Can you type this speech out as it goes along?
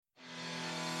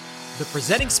The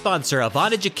presenting sponsor of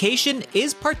On Education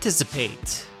is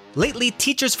Participate. Lately,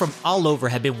 teachers from all over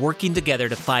have been working together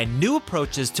to find new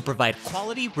approaches to provide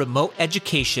quality remote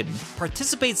education.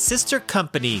 Participate's sister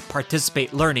company,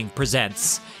 Participate Learning,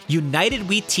 presents United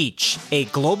We Teach, a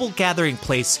global gathering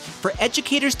place for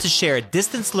educators to share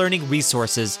distance learning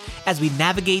resources as we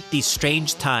navigate these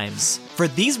strange times. For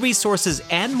these resources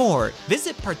and more,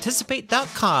 visit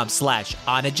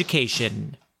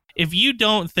participate.com/oneducation. If you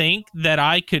don't think that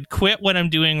I could quit what I'm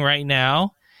doing right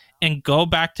now and go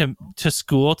back to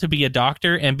school to be a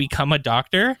doctor and become a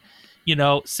doctor, you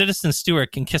know, Citizen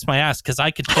Stewart can kiss my ass because I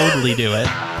could totally do it.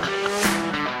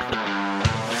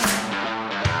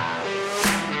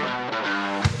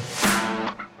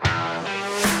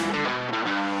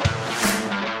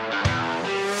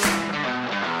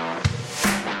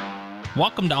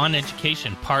 Welcome to On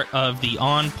Education, part of the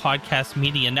On Podcast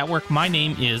Media Network. My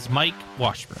name is Mike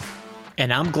Washburn.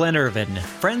 And I'm Glenn Irvin.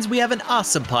 Friends, we have an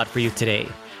awesome pod for you today.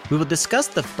 We will discuss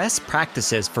the best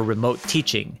practices for remote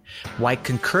teaching, why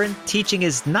concurrent teaching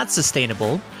is not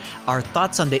sustainable, our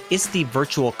thoughts on the ISTE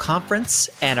virtual conference,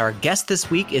 and our guest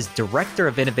this week is Director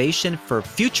of Innovation for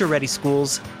Future Ready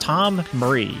Schools, Tom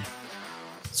Murray.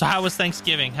 So how was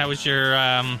Thanksgiving? How was your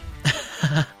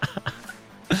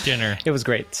dinner? It was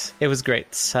great.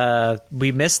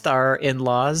 We missed our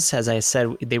in-laws. As I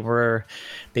said,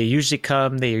 they usually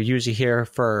come. They are usually here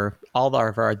for all of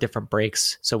our different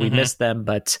breaks. So we missed them,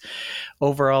 but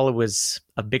overall it was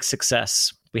a big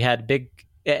success. We had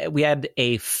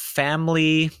a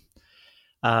family.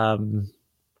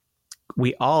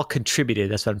 We all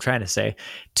contributed. That's what I'm trying to say,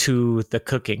 to the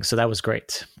cooking. So that was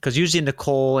great, because usually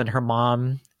Nicole and her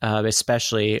mom,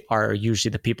 especially, are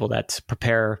usually the people that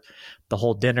prepare the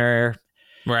whole dinner,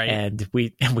 right? And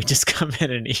we just come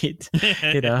in and eat.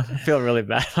 You know, I feel really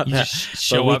bad about that.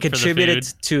 But we contributed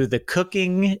to the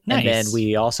cooking, nice. And then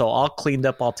we also all cleaned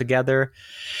up all together.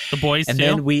 The boys and too.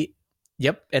 Then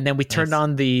we turned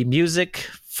on the music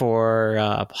for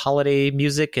holiday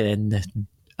music and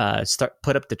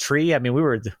put up the tree. I mean,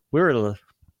 we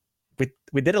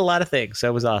did a lot of things. So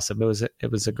it was awesome. It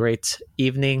was a great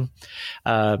evening.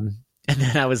 And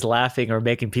then I was laughing, or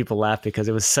making people laugh, because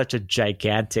it was such a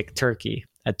gigantic turkey,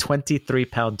 a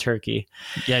 23-pound turkey.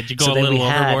 Yeah, did you go a little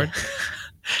overboard?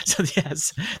 So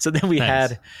then we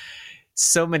had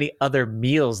so many other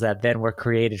meals that then were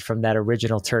created from that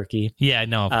original turkey. Yeah,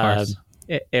 no, of course.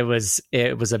 It was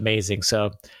amazing.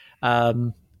 So,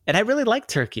 and I really like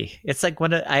turkey. It's like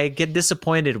when I get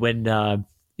disappointed when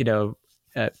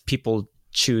people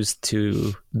choose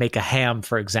to make a ham,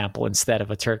 for example, instead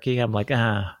of a turkey. I'm like,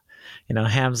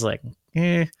 ham's like,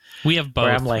 eh. We have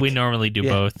both. Like, we normally do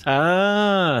both.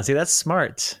 See, that's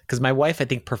smart. Because my wife, I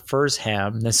think, prefers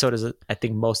ham, and so does, I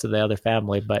think, most of the other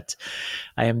family. But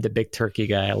I am the big turkey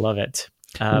guy. I love it,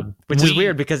 which is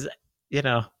weird because,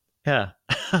 yeah.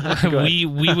 we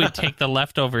would take the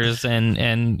leftovers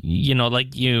and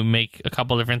like you, make a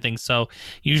couple different things. So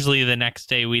usually the next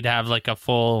day we'd have like a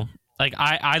full, like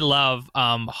I love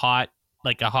hot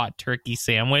turkey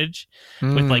sandwich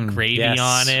with like gravy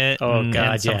on it,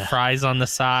 and some fries on the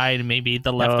side, maybe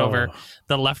the leftover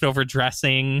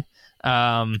dressing.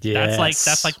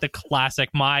 That's like the classic.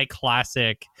 My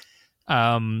classic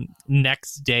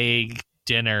next day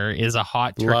dinner is a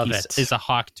hot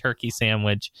turkey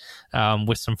sandwich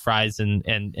with some fries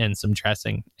and some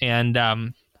dressing.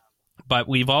 And but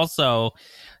we've also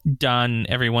done,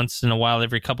 every once in a while,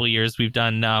 every couple of years, we've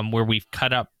done where we've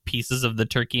cut up pieces of the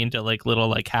turkey into like little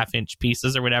like half-inch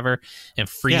pieces or whatever, and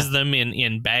freeze them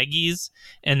in baggies,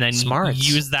 and then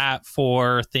use that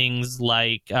for things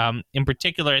like in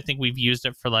particular, I think we've used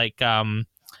it for like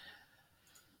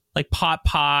pot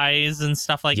pies and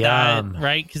stuff like that,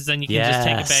 right? Because then you can just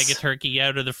take a bag of turkey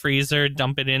out of the freezer,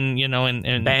 dump it in,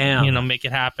 and bam, make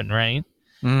it happen, right?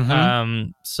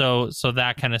 So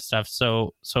that kind of stuff.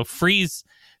 So freeze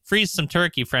some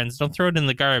turkey, friends. Don't throw it in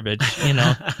the garbage.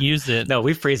 Use it. No,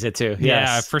 we freeze it too.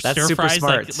 Yeah, for stir fries,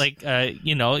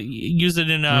 use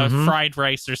it in a fried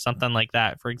rice or something like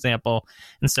that. For example,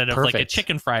 instead of like a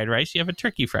chicken fried rice, you have a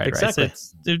turkey fried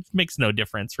rice. It makes no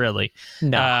difference really.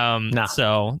 No.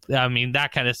 So I mean,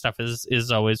 that kind of stuff is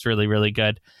always really, really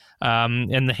good.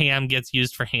 And the ham gets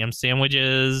used for ham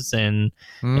sandwiches and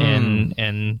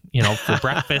for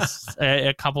breakfast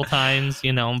a couple times,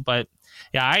 but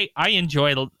yeah, I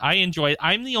enjoy.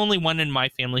 I'm the only one in my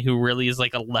family who really is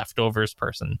like a leftovers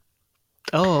person.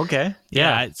 Oh, okay.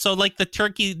 Yeah. So like the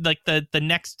turkey, like the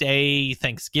next day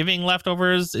Thanksgiving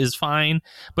leftovers is fine,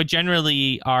 but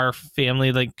generally our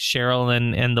family, like Cheryl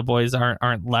and the boys,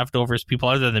 aren't leftovers people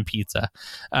other than pizza.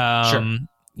 Sure.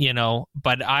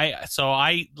 but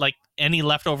I like any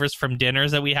leftovers from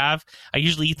dinners that we have, I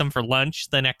usually eat them for lunch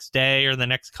the next day or the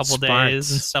next couple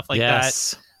days and stuff like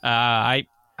that. I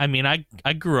mean, I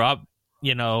grew up,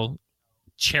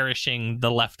 cherishing the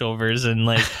leftovers and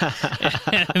like,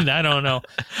 and I don't know,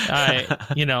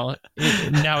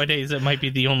 nowadays it might be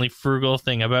the only frugal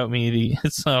thing about me.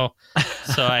 So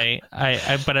I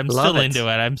but I'm still into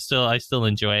it. I still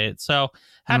enjoy it. So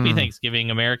happy Thanksgiving,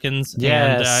 Americans.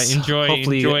 Yes. And enjoy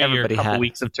your couple had.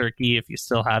 weeks of turkey if you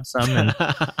still have some. And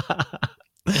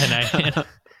I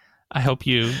hope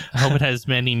it has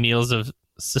many meals of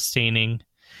sustaining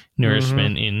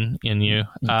nourishment in you.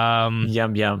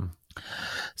 Yum yum.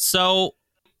 So,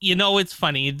 it's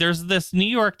funny. There's this New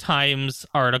York Times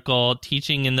article,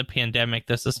 Teaching in the Pandemic,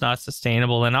 This is Not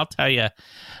Sustainable. And I'll tell you,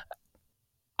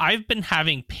 I've been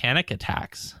having panic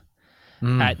attacks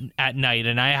at night.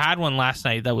 And I had one last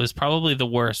night that was probably the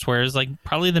worst, where it was like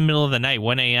probably the middle of the night,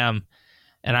 1 a.m.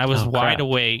 And I was wide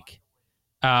awake.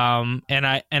 And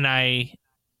I,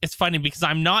 it's funny because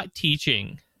I'm not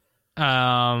teaching,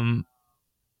 but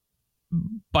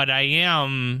I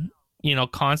am,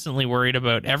 constantly worried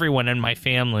about everyone in my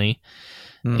family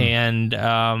and,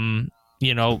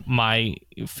 my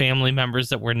family members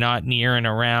that were not near and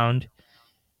around.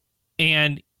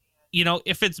 And,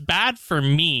 if it's bad for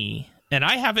me, and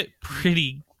I have it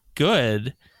pretty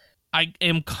good, I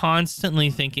am constantly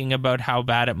thinking about how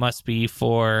bad it must be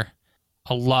for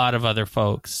a lot of other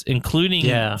folks,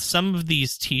 including some of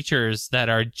these teachers that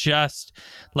are just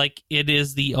like,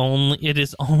 it's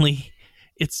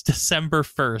December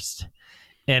 1st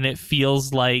and it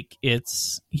feels like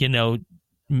it's,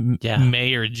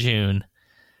 May or June.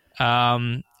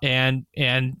 And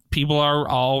people are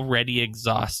already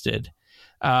exhausted.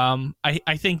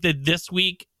 I think that this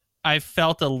week I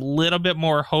felt a little bit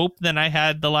more hope than I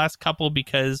had the last couple,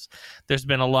 because there's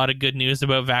been a lot of good news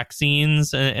about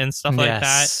vaccines and stuff like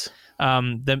that.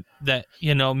 That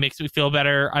makes me feel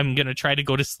better. I'm going to try to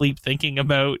go to sleep thinking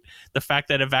about the fact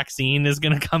that a vaccine is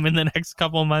going to come in the next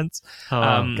couple of months.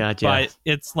 But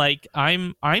it's like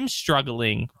I'm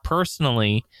struggling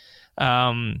personally,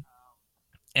 and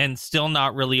still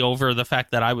not really over the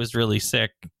fact that I was really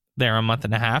sick there a month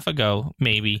and a half ago,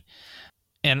 maybe.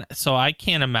 And so I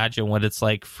can't imagine what it's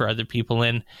like for other people.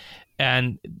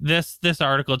 And this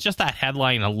article, just that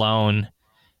headline alone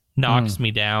knocks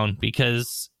me down,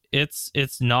 because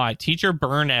it's not. Teacher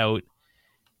burnout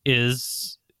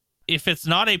is, if it's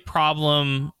not a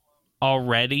problem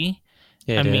already,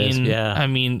 I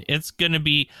mean, it's going to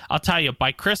be, I'll tell you,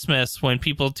 by Christmas, when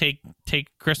people take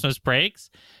Christmas breaks,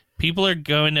 people are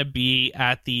going to be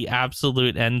at the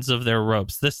absolute ends of their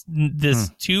ropes. This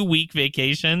 2-week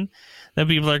vacation that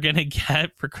people are going to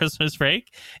get for Christmas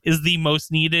break is the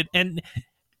most needed. And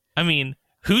I mean,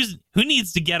 who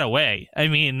needs to get away? I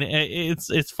mean,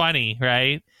 it's funny,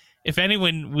 right? If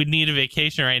anyone would need a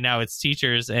vacation right now, it's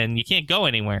teachers, and you can't go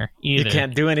anywhere either. You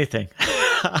can't do anything.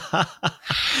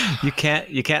 You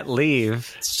can't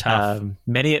leave. It's tough.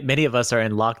 Many of us are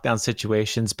in lockdown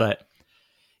situations, but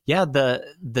yeah,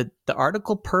 the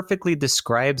article perfectly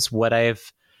describes what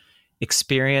I've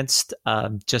experienced,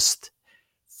 just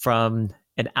from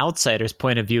an outsider's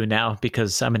point of view now,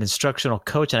 because I'm an instructional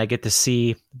coach and I get to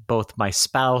see both my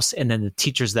spouse and then the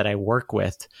teachers that I work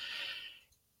with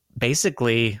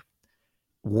basically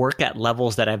work at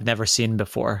levels that I've never seen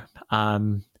before.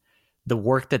 The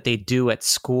work that they do at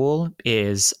school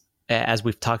is, as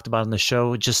we've talked about on the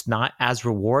show, just not as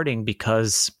rewarding,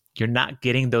 because you're not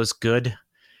getting those good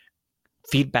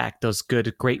feedback, those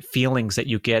great feelings that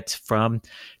you get from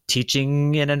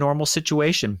teaching in a normal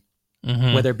situation.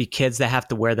 Whether it be kids that have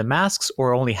to wear the masks,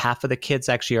 or only half of the kids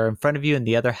actually are in front of you and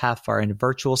the other half are in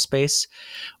virtual space,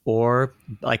 or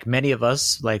like many of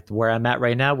us, like where I'm at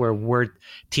right now, where we're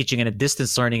teaching in a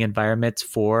distance learning environment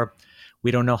for we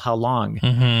don't know how long.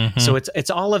 So it's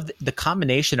all of the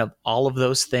combination of all of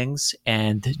those things,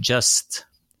 and just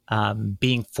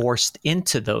being forced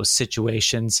into those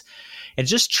situations and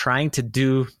just trying to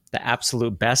do the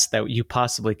absolute best that you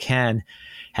possibly can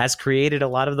has created a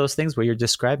lot of those things where you're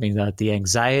describing the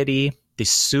anxiety, the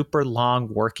super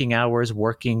long working hours,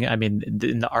 I mean,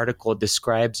 in the article it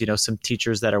describes, some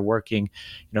teachers that are working,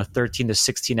 13 to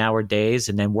 16 hour days,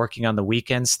 and then working on the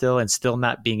weekends still, and still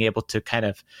not being able to kind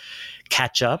of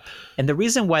catch up. And the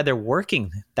reason why they're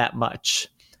working that much,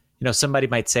 somebody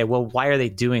might say, well, why are they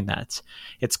doing that?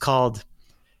 It's called,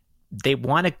 they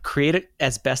want to create it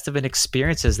as best of an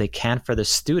experience as they can for the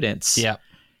students. Yeah.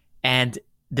 And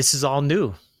this is all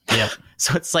new. Yeah.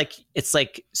 So it's like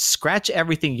scratch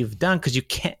everything you've done, because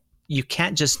you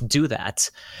can't just do that.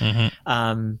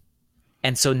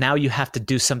 And so now you have to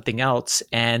do something else.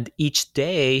 And each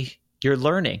day you're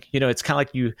learning. It's kind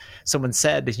of like someone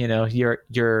said,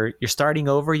 you're starting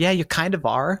over. Yeah, you kind of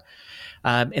are.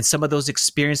 And some of those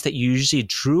experiences that you usually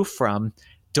drew from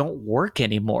don't work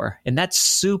anymore. And that's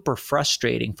super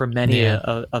frustrating for many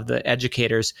of the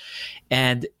educators.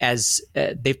 And as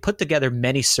they've put together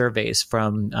many surveys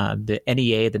from the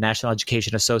NEA, the National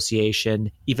Education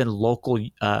Association, even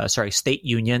state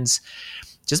unions,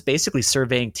 just basically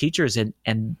surveying teachers.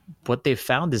 And what they've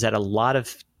found is that a lot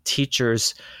of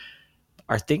teachers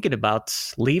are thinking about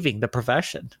leaving the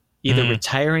profession, either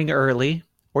retiring early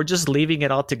or just leaving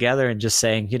it all together and just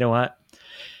saying, you know what,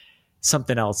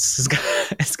 something else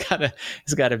it's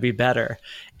got to be better.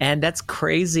 And that's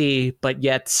crazy, but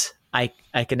yet I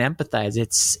can empathize.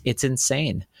 It's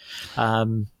insane.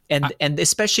 And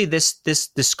especially this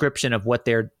description of what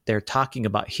they're talking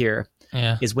about here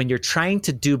is when you're trying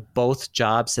to do both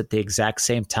jobs at the exact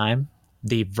same time,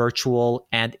 the virtual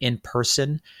and in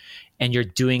person, and you're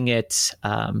doing it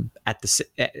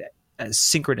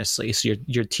synchronously. So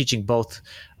you're teaching both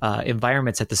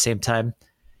environments at the same time.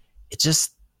 It's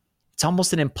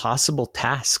almost an impossible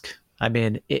task. I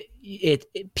mean,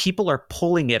 people are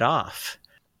pulling it off,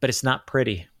 but it's not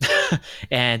pretty.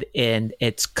 and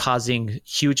it's causing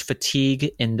huge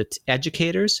fatigue in the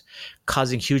educators,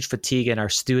 causing huge fatigue in our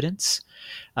students.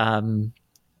 And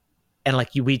like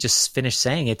we just finished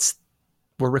saying,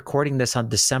 we're recording this on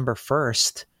December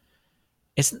 1st.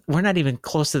 We're not even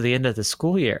close to the end of the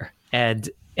school year. And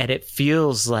it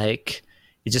feels like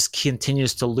it just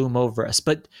continues to loom over us.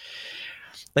 But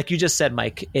like you just said,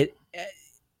 Mike,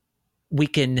 we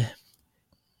can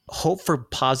hope for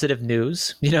positive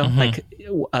news, like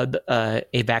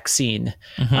a vaccine,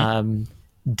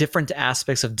 different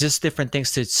aspects of just different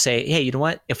things to say, hey, you know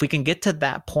what? If we can get to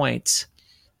that point,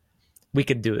 we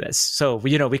can do this. So,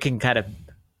 we can kind of,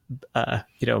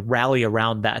 rally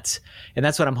around that. And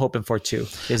that's what I'm hoping for too,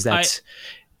 is that,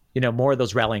 more of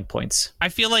those rallying points. I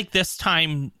feel like this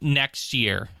time next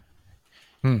year,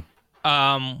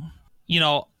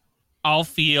 I'll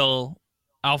feel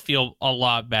a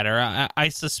lot better. I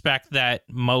suspect that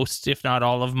most, if not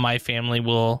all of my family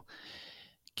will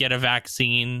get a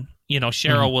vaccine.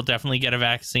 Cheryl will definitely get a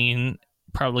vaccine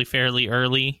probably fairly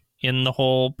early in the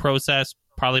whole process,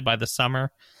 probably by the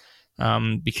summer,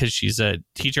 because she's a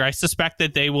teacher. I suspect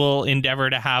that they will endeavor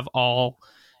to have all,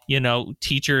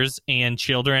 teachers and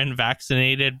children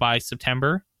vaccinated by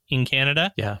September in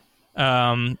Canada. Yeah.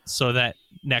 So that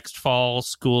next fall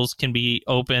schools can be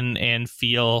open and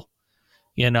feel,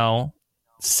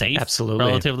 safe, absolutely,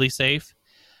 relatively safe.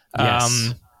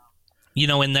 Yes.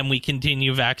 And then we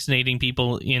continue vaccinating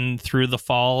people in through the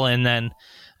fall. And then,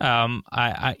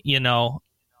 I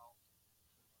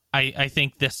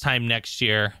think this time next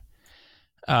year,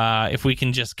 if we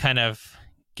can just kind of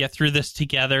get through this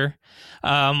together,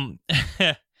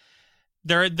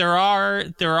 There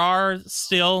are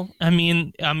still. I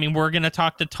mean, we're going to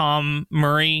talk to Tom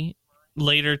Murray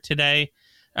later today.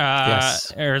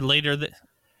 Yes. Or later.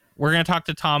 We're going to talk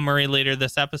to Tom Murray later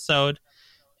this episode,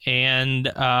 and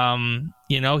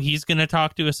he's going to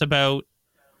talk to us about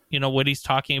what he's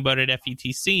talking about at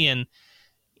FETC, and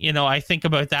I think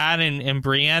about that and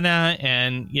Brianna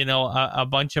and a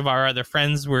bunch of our other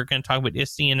friends. We're going to talk about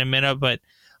ISTE in a minute, but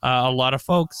a lot of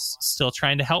folks still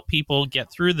trying to help people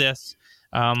get through this.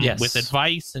 With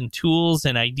advice and tools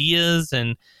and ideas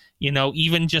and,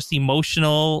 even just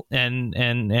emotional and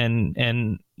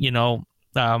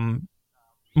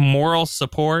moral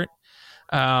support.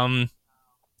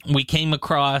 We came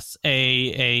across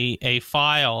a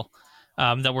file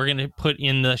that we're going to put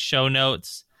in the show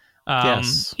notes.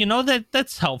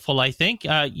 That's helpful, I think.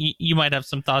 You might have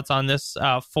some thoughts on this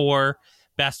for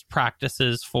best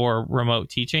practices for remote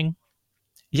teaching.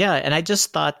 Yeah, and I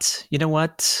just thought, you know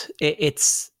what?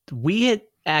 We had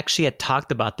actually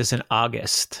talked about this in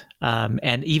August,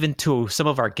 and even to some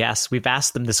of our guests, we've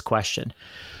asked them this question: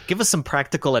 give us some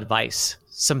practical advice,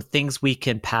 some things we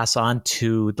can pass on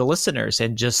to the listeners,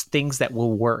 and just things that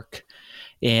will work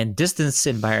in distance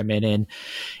environment and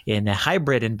in a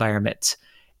hybrid environment.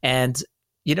 And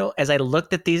as I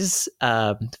looked at these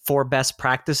 4 best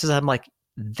practices, I'm like,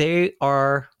 they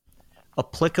are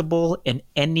applicable in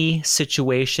any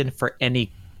situation for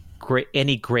any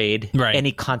grade, right,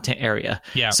 any content area.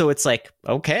 Yeah. So it's like,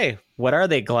 okay, what are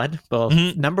they, Glenn? Well,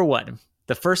 number 1,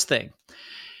 the first thing,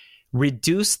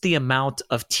 reduce the amount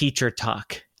of teacher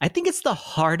talk. I think it's the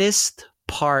hardest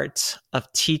part of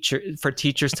for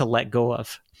teachers to let go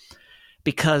of,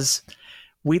 because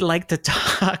we like to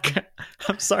talk.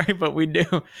 I'm sorry, but we do.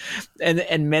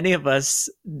 And many of us,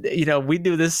 we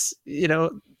do this,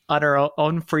 on our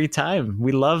own free time.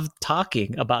 We love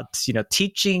talking about,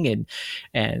 teaching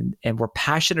and we're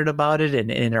passionate about it. And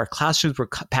in our classrooms, we're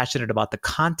passionate about the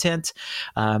content.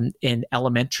 In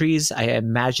elementaries, I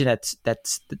imagine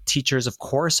that the teachers, of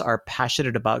course, are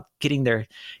passionate about getting their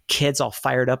kids all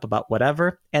fired up about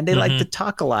whatever. And they like to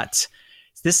talk a lot.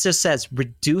 This just says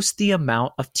reduce the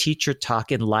amount of teacher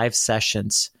talk in live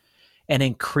sessions and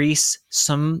increase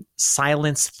some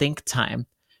silence think time,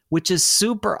 which is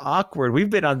super awkward. We've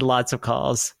been on lots of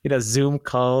calls, Zoom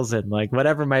calls and like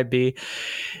whatever it might be.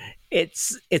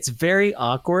 It's very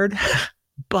awkward,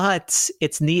 but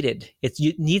it's needed.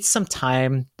 You need some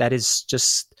time that is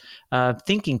just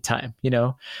thinking time,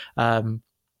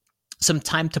 some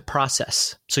time to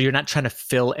process. So you're not trying to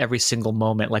fill every single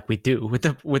moment like we do with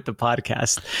the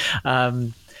podcast.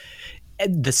 And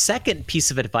the second piece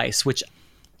of advice, which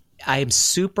I am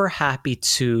super happy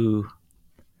to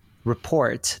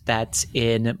report that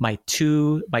in my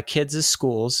kids'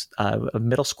 schools, a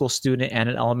middle school student and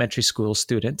an elementary school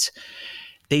student,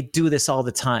 they do this all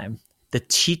the time. The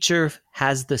teacher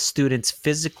has the students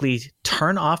physically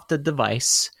turn off the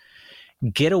device,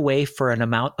 get away for an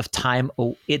amount of time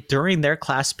during their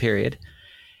class period,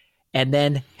 and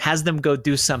then has them go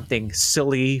do something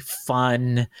silly,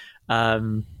 fun,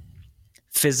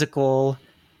 physical,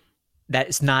 that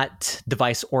is not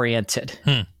device oriented.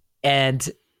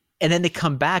 And then they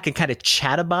come back and kind of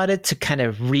chat about it to kind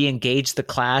of re-engage the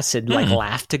class and like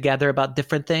laugh together about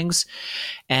different things.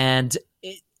 And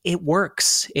it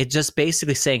works. It just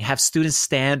basically saying have students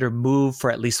stand or move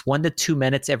for at least 1 to 2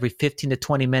 minutes every 15 to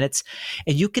 20 minutes.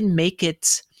 And you can make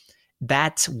it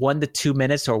that 1 to 2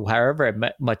 minutes or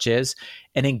however much is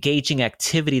an engaging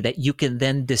activity that you can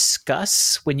then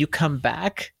discuss when you come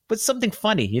back with something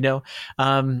funny.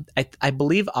 I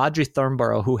believe Audrey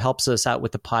Thornborough, who helps us out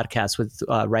with the podcast with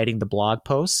writing the blog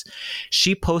posts,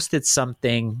 she posted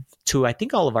something to, I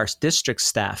think, all of our district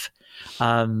staff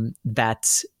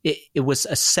that it was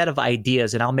a set of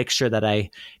ideas, and I'll make sure that I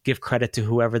give credit to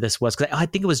whoever this was, because I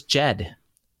think it was Jed.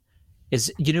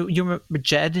 You remember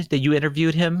Jed, that you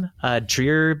interviewed him?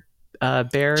 Dreerberry?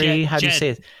 How do you say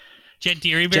it? Jed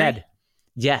Dearyberry? Jed.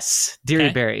 Yes,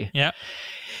 Dearyberry. Okay. Yeah.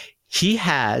 He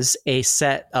has a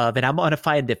set of, and I'm going to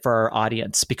find it for our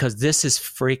audience because this is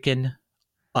freaking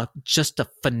just a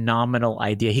phenomenal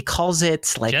idea. He calls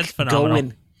it like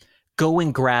go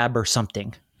and grab or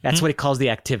something. That's what he calls the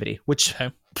activity, which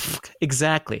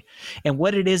exactly. And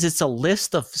what it is, it's a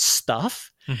list of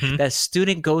stuff that a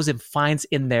student goes and finds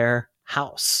in their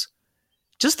house.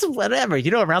 Just whatever,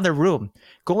 around their room.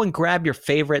 Go and grab your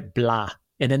favorite blah.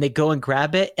 And then they go and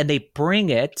grab it and they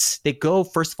bring it. They go,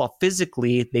 first of all,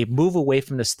 physically, they move away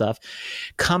from the stuff,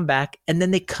 come back, and then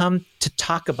they come to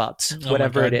talk about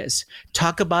whatever it is.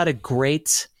 Talk about a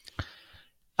great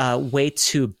way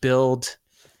to build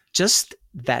just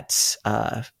that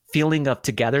feeling of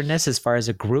togetherness as far as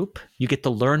a group. You get to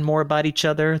learn more about each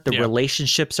other. The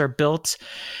relationships are built.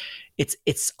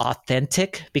 It's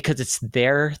authentic because it's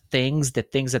their things, the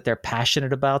things that they're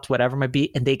passionate about, whatever it might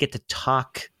be, and they get to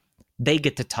talk.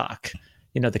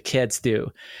 The kids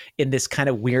do, in this kind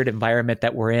of weird environment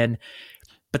that we're in.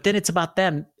 But then it's about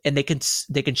them, and they can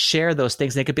share those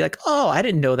things. They could be like, "Oh, I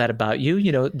didn't know that about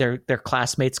you." Their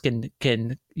classmates can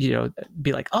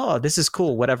be like, "Oh, this is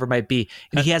cool," whatever it might be.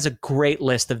 And he has a great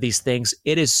list of these things.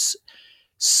 It is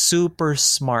super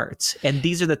smart, and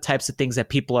these are the types of things that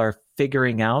people are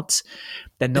figuring out.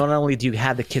 That not only do you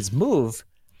have the kids move,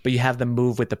 but you have them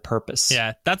move with a purpose.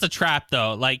 Yeah, that's a trap,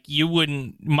 though. Like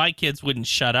my kids wouldn't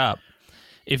shut up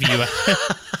if you.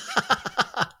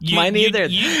 Mine either.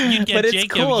 You'd get but it's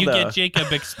Jacob. cool, get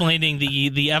Jacob explaining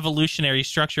the evolutionary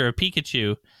structure of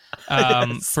Pikachu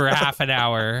for half an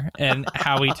hour, and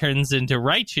how he turns into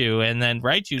Raichu, and then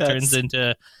Raichu turns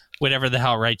into whatever the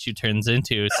hell Raichu turns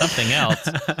into, something else,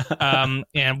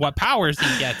 and what powers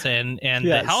he gets, and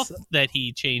the health that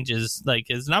he changes, like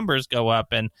his numbers go up,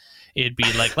 and it'd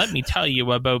be like, let me tell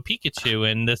you about Pikachu,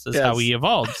 and this is how he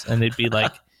evolves, and it'd be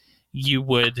like, you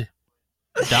would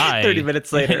die 30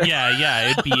 minutes later.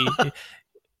 yeah, it'd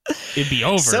be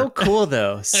over. So cool,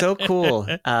 though. So cool.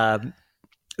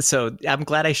 So I'm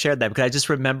glad I shared that, because I just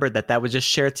remembered that was just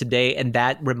shared today, and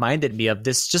that reminded me of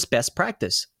this just best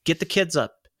practice. Get the kids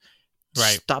up.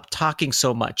 Right. Stop talking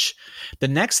so much. The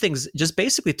next thing is just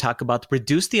basically talk about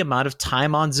reduce the amount of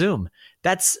time on Zoom.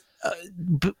 That's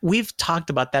we've talked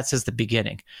about that since the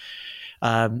beginning.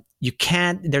 You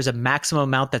can't, there's a maximum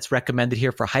amount that's recommended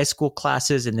here for high school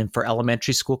classes, and then for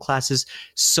elementary school classes.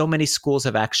 So many schools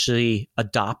have actually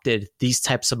adopted these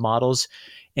types of models,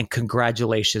 and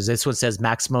congratulations. This one says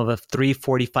maximum of three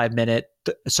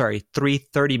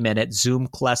 30-minute Zoom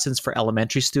lessons for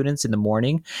elementary students in the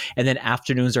morning, and then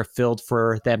afternoons are filled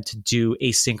for them to do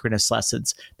asynchronous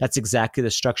lessons. That's exactly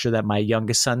the structure that my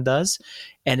youngest son does.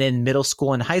 And in middle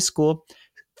school and high school,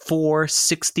 4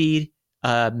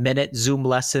 60-minute Zoom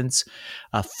lessons,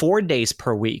 4 days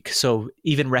per week. So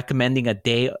even recommending a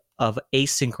day of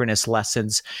asynchronous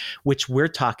lessons, which we're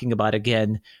talking about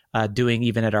again, doing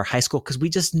even at our high school, because we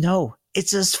just know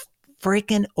it's just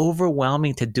freaking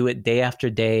overwhelming to do it day after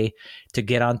day, to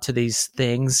get onto these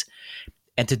things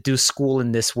and to do school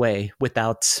in this way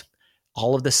without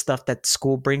all of the stuff that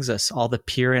school brings us, all the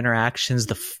peer interactions,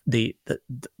 the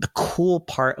cool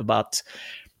part about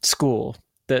school,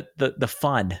 the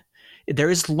fun.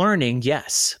 There is learning,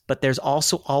 yes, but there's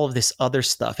also all of this other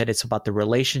stuff, and it's about the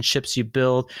relationships you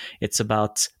build. It's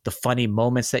about the funny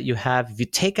moments that you have. If you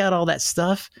take out all that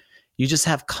stuff, you just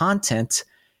have content.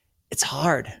 It's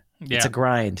hard. Yeah. It's a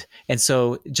grind. And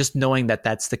so just knowing that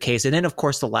that's the case. And then, of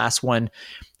course, the last one,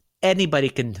 anybody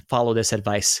can follow this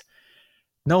advice.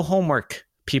 No homework,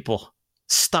 people.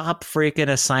 Stop freaking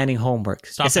assigning homework.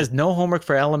 It says no homework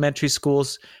for elementary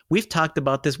schools. We've talked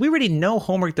about this. We already know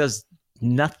homework does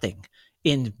nothing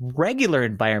in regular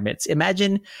environments.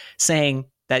 Imagine saying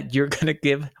that you're going to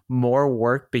give more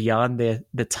work beyond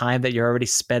the time that you're already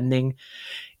spending.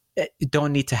 You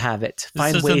don't need to have it.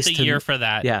 Find ways to. This isn't the year for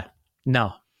that. Yeah.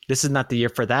 No, this is not the year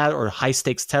for that, or high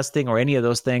stakes testing or any of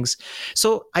those things.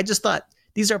 So I just thought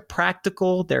these are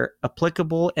practical, they're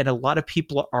applicable, and a lot of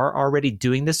people are already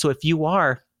doing this. So if you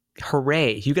are,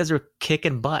 hooray, you guys are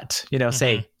kicking butt,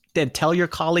 say, then tell your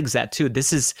colleagues that too.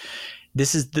 This is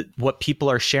what people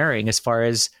are sharing as far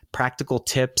as practical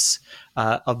tips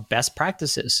of best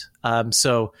practices.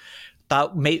 So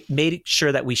thought made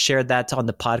sure that we shared that on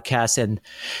the podcast, and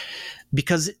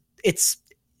because it's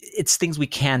things we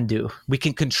can do. We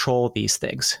can control these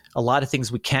things. A lot of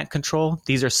things we can't control.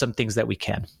 These are some things that we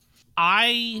can.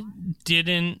 I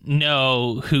didn't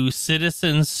know who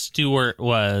Citizen Stewart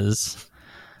was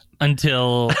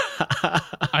until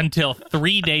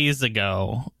 3 days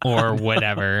ago or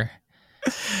whatever.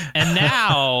 And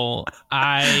now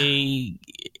I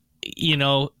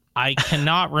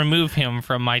cannot remove him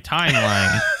from my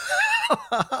timeline.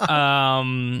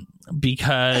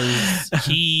 Because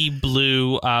he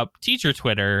blew up teacher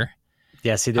Twitter.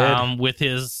 Yes, he did. With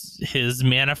his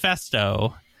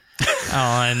manifesto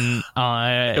on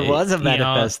it was a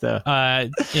manifesto.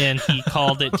 And he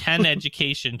called it 10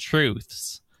 education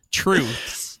truths.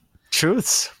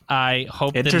 I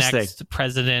hope the next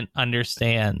president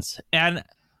understands. And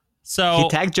so he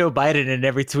tagged Joe Biden in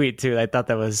every tweet too. I thought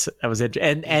that was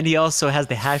interesting. And he also has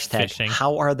the hashtag fishing.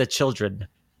 How are the children?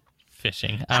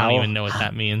 Fishing. I don't even know what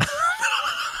that means.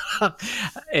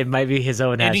 It might be his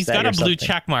own hashtag. And he's got a blue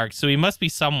check mark, so he must be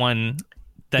someone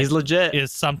that he's legit.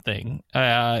 Is something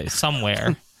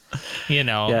somewhere.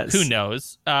 Yes. Who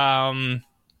knows? Are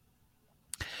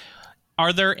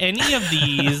there any of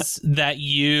these that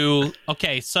you...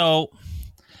 Okay, so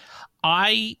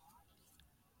I,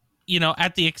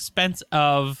 at the expense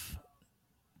of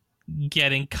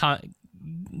getting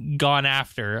gone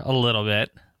after a little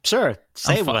bit... Sure.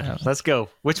 Say one. Let's go.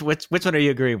 Which one are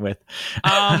you agreeing with?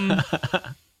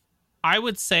 I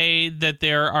would say that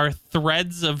there are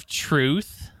threads of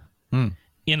truth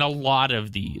in a lot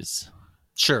of these.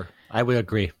 Sure. I would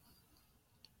agree.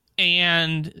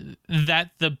 And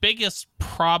that the biggest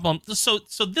problem... So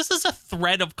this is a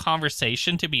thread of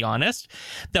conversation, to be honest,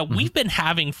 that we've been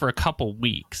having for a couple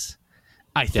weeks,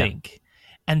 I think. Yeah.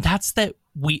 And that's that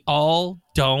we all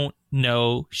don't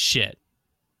know shit.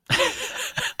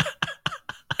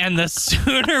 And the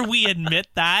sooner we admit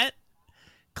that,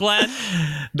 Glenn,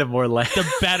 the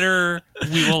better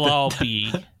we will all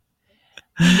be.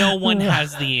 No one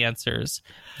has the answers.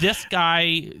 This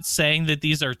guy saying that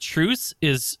these are truths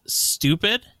is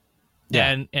stupid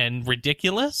and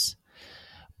ridiculous.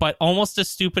 But almost as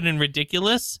stupid and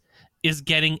ridiculous is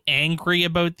getting angry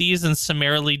about these and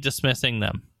summarily dismissing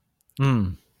them.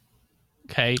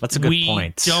 Okay? That's a good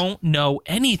point. We don't know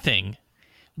anything.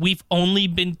 We've only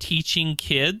been teaching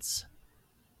kids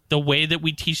the way that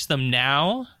we teach them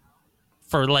now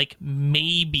for like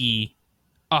maybe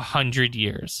 100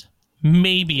 years.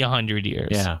 Maybe 100 years.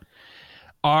 Yeah.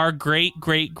 Our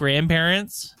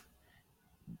great-great-grandparents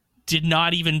did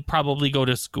not even probably go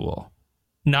to school.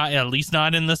 At least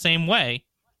not in the same way.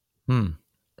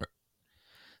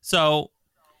 So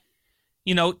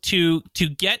to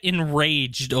get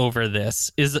enraged over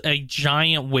this is a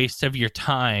giant waste of your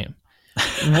time.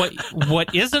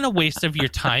 What isn't a waste of your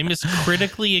time is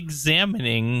critically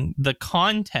examining the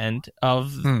content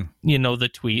of the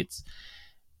tweets.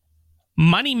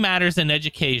 Money matters in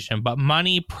education, but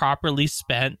money properly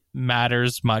spent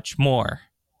matters much more.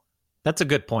 That's a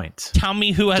good point. Tell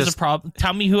me who has a problem.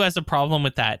 Tell me who has a problem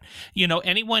with that.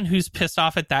 Anyone who's pissed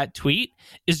off at that tweet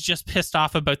is just pissed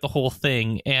off about the whole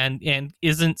thing and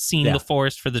isn't seeing the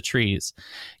forest for the trees.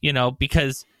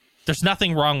 Because there's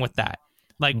nothing wrong with that.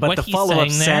 But what the follow-up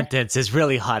sentence is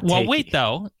really hot. Well, wait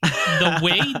though.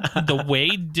 The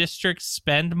way districts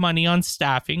spend money on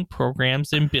staffing,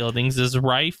 programs, and buildings is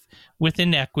rife with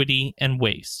inequity and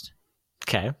waste.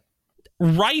 Okay.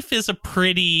 Rife is a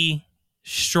pretty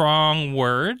strong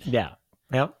word. Yeah.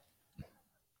 Yep.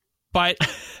 But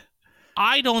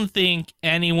I don't think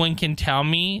anyone can tell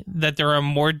me that there are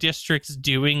more districts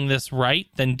doing this right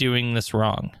than doing this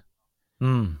wrong.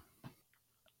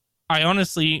 I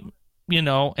honestly,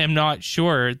 am not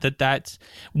sure that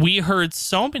we heard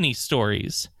so many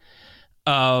stories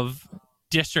of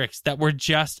districts that were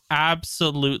just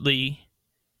absolutely,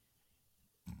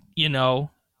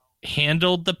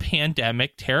 handled the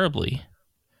pandemic terribly.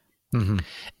 Mm-hmm.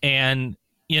 And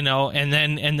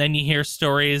then you hear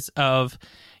stories of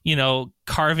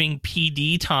carving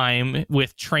PD time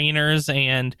with trainers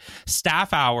and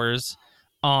staff hours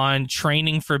on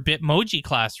training for Bitmoji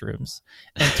classrooms,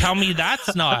 and tell me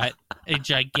that's not a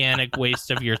gigantic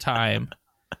waste of your time.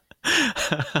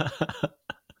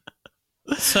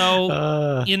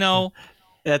 So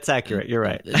that's accurate. You're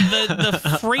right.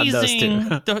 The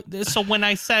phrasing. So when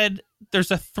I said there's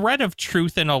a thread of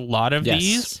truth in a lot of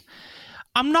these,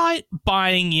 I'm not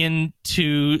buying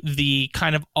into the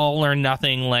kind of all or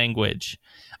nothing language.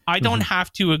 I don't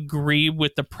have to agree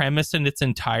with the premise in its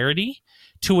entirety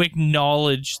to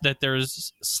acknowledge that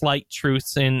there's slight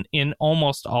truths in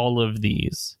almost all of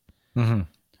these.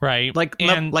 Right? Like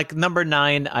number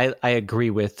 9, I agree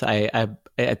with. I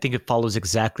think it follows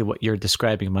exactly what you're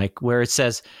describing, Mike, where it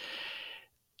says,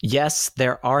 yes,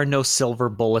 there are no silver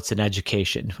bullets in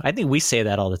education. I think we say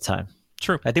that all the time.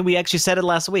 True. I think we actually said it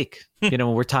last week,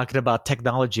 when we're talking about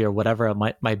technology or whatever it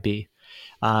might be.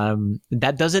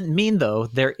 That doesn't mean, though,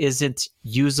 there isn't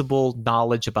usable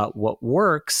knowledge about what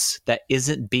works that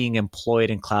isn't being employed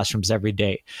in classrooms every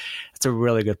day. That's a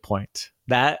really good point.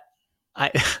 That I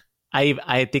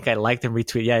think I liked and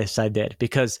retweeted. Yes, I did,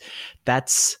 because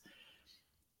that's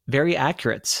very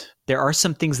accurate. There are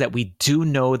some things that we do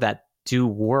know that do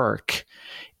work,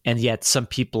 and yet some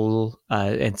people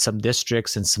and some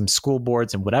districts and some school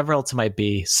boards and whatever else it might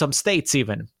be, some states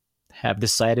even, have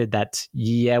decided that,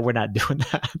 we're not doing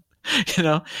that,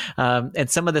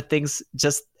 and some of the things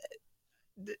just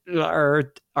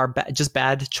are just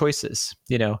bad choices,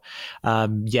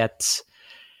 yet,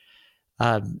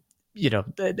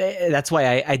 that's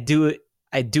why I do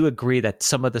agree that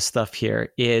some of the stuff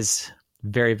here is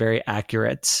very, very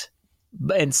accurate.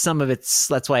 And some of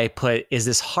that's why I put, is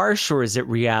this harsh or is it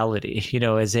reality?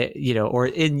 Is it, or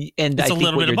I think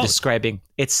what you're describing,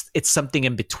 it's something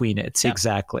in between it. Yeah.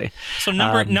 Exactly. So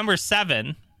number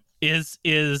 7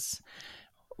 is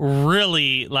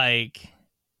really like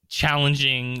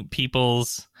challenging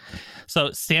people's.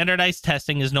 So standardized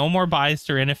testing is no more biased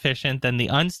or inefficient than the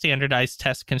unstandardized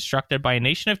test constructed by a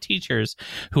nation of teachers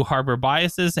who harbor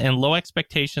biases and low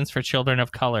expectations for children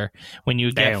of color. When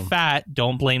you get fat,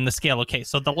 don't blame the scale. Okay,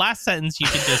 so the last sentence you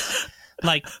could just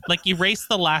like erase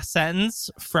the last sentence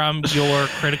from your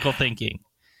critical thinking.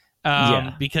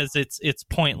 Because it's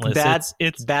pointless.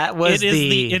 That was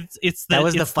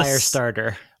the fire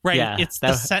starter. Right. Yeah, it's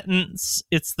the sentence.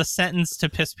 It's the sentence to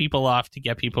piss people off, to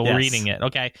get people reading it.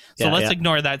 Okay. So let's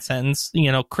ignore that sentence.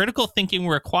 Critical thinking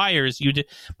requires you to,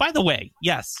 by the way,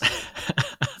 yes,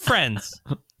 friends,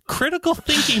 critical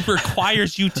thinking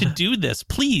requires you to do this.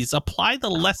 Please apply the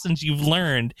lessons you've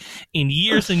learned in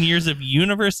years and years of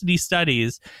university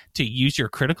studies to use your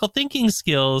critical thinking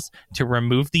skills to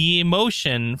remove the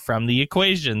emotion from the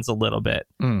equations a little bit.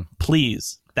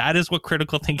 Please. That is what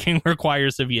critical thinking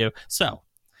requires of you. So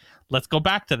let's go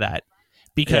back to that,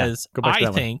 because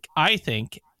I think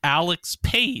Alex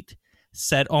Pate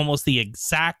said almost the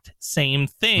exact same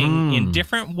thing in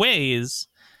different ways,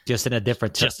 just in a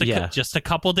different just a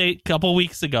couple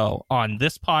weeks ago on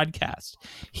this podcast.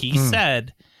 He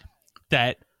said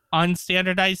that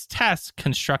unstandardized tests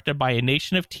constructed by a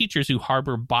nation of teachers who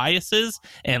harbor biases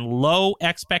and low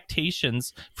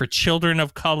expectations for children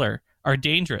of color are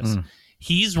dangerous.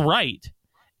 He's right.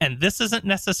 And this isn't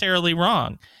necessarily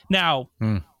wrong. Now,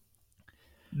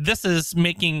 this is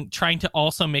trying to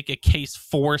also make a case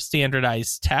for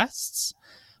standardized tests.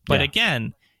 But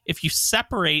again, if you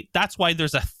separate, that's why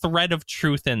there's a thread of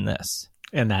truth in this.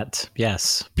 And that,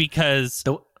 yes. Because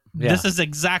this is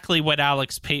exactly what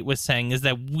Alex Pate was saying, is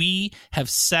that we have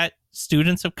set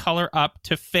students of color up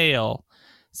to fail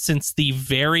since the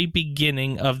very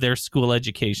beginning of their school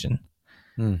education.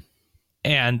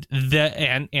 And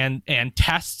and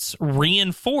tests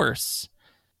reinforce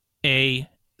a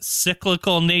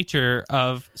cyclical nature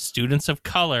of students of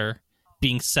color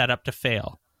being set up to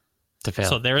fail.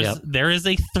 So there is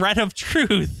a thread of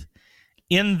truth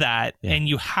in that, and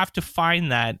you have to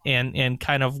find that and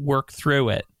kind of work through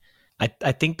it.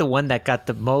 I think the one that got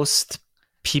the most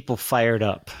people fired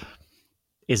up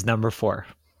is number 4.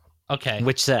 Okay.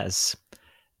 Which says,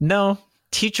 no,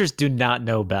 teachers do not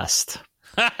know best.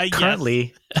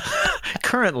 Currently,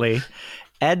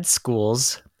 ed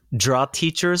schools draw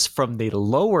teachers from the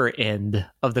lower end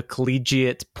of the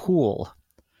collegiate pool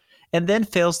and then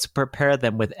fails to prepare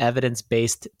them with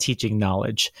evidence-based teaching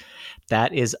knowledge.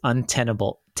 That is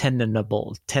untenable.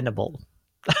 Tenable.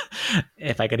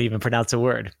 If I could even pronounce a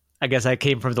word. I guess I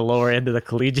came from the lower end of the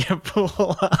collegiate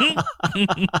pool.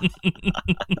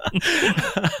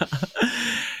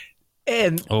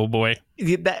 And oh boy,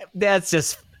 that's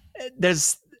just,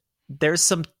 there's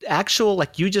some actual,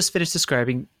 like you just finished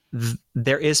describing,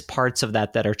 there is parts of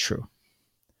that are true.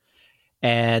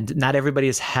 And not everybody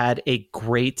has had a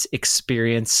great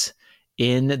experience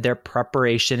in their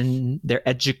preparation, their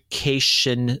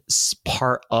education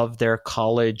part of their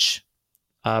college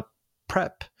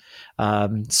prep.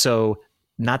 So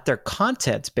not their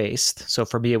content based. So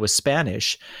for me, it was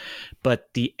Spanish, but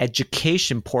the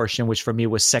education portion, which for me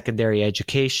was secondary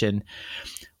education,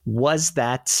 was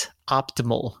that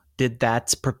optimal? Did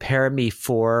that prepare me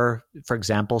for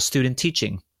example, student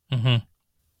teaching?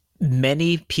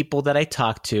 Many people that I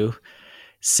talk to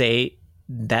say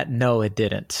that no, it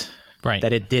didn't. Right.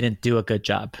 That it didn't do a good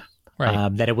job.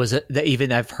 Right. That it was, that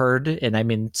even I've heard, and I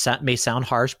mean, it may sound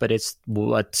harsh, but it's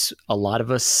what a lot of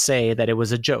us say, that it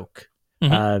was a joke.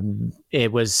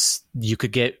 It was, you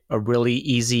could get a really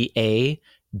easy A,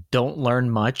 don't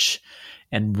learn much,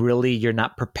 and really you're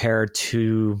not prepared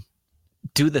to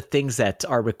do the things that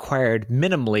are required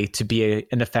minimally to be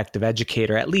an effective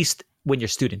educator, at least when you're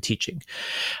student teaching,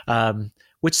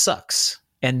 which sucks.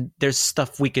 And there's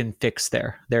stuff we can fix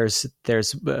there. There's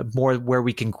more where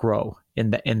we can grow in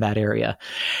that area.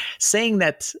 Saying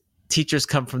that teachers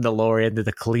come from the lower end of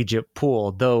the collegiate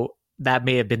pool, though that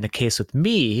may have been the case with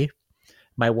me.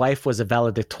 My wife was a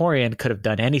valedictorian, could have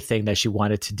done anything that she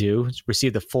wanted to do,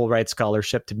 received a full ride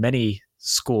scholarship to many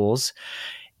schools,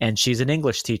 and she's an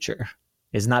English teacher.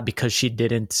 It's not because she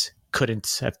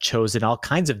couldn't have chosen all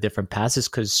kinds of different paths,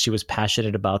 because she was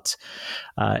passionate about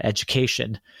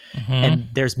education. And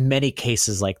there's many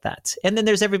cases like that. And then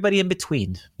there's everybody in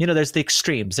between. There's the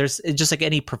extremes. There's just like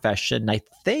any profession, I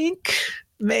think.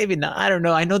 Maybe not. I don't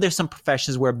know. I know there's some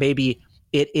professions where maybe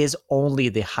it is only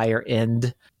the higher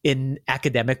end in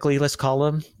academically, let's call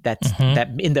them, that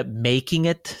end up making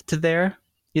it to there,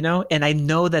 And I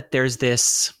know that there's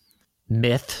this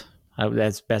myth,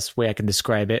 that's the best way I can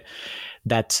describe it,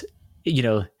 that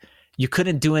you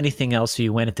couldn't do anything else, so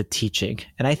you went into teaching.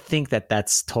 And I think that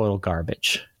that's total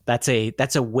garbage. That's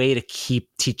a way to keep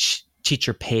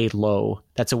teacher pay low.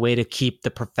 That's a way to keep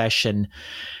the profession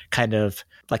kind of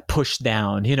like pushed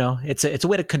down. It's a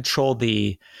way to control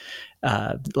the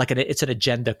it's an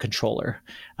agenda controller.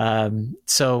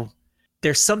 So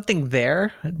there's something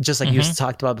there, just like you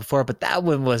talked about before. But that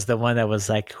one was the one that was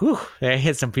like, whew, it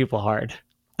hit some people hard.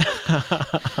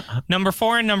 Number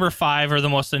 4 and number 5 are the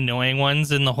most annoying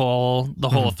ones in the whole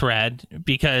thread,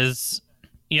 because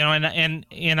and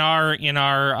in our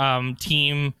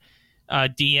team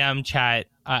DM chat,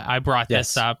 I brought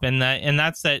this up, and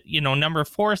that's that number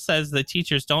 4 says that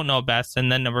teachers don't know best,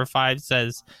 and then number 5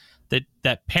 says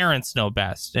that parents know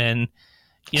best, and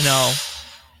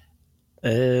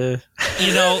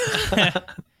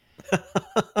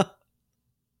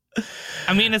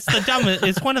I mean,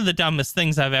 it's one of the dumbest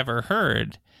things I've ever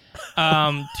heard,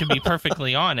 to be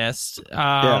perfectly honest.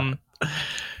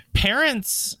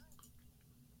 Parents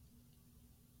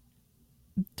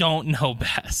don't know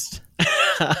best.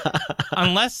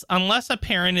 unless a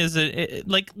parent is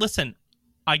listen,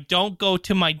 I don't go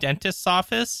to my dentist's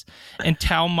office and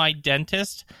tell my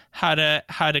dentist how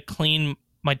to clean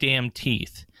my damn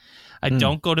teeth. I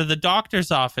don't go to the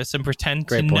doctor's office and pretend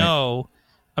to know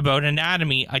about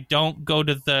anatomy. I don't go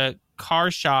to the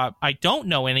car shop. I don't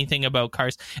know anything about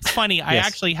cars. It's funny. I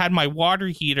actually had my water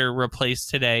heater replaced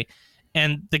today,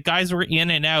 and the guys were in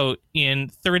and out in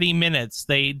 30 minutes.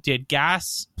 They did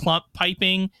gas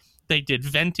piping, they did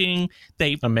venting,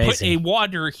 they put a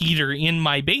water heater in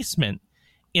my basement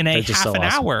in a half an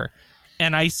hour.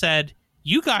 And I said,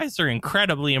 you guys are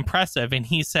incredibly impressive. And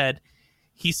he said,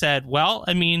 well,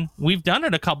 I mean, we've done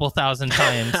it a couple thousand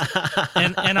times.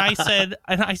 and I said,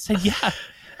 yeah,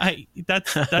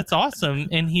 that's awesome.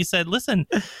 And he said, listen,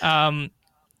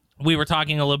 we were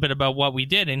talking a little bit about what we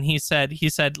did. And he said,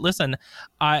 listen,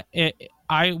 I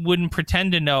wouldn't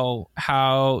pretend to know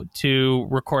how to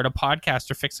record a podcast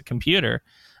or fix a computer.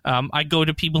 I go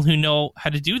to people who know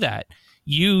how to do that.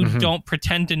 You don't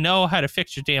pretend to know how to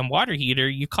fix your damn water heater.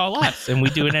 You call us and we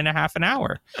do it in a half an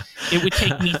hour. It would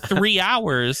take me 3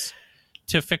 hours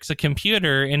to fix a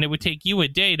computer, and it would take you a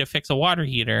day to fix a water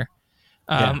heater.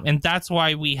 And that's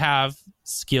why we have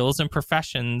skills and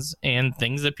professions and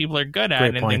things that people are good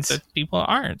at and things that people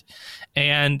aren't.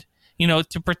 And,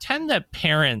 to pretend that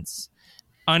parents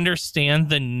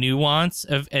understand the nuance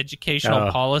of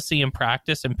educational policy and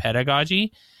practice and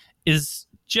pedagogy is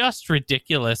just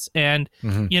ridiculous. And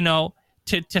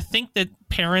to think that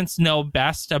parents know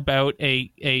best about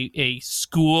a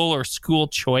school or school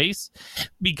choice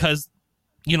because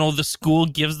the school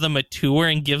gives them a tour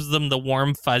and gives them the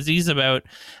warm fuzzies about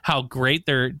how great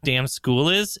their damn school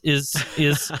is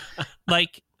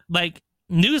like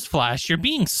newsflash, you're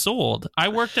being sold. I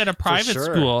worked at a private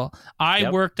school.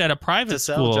 I worked at a private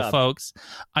school, folks.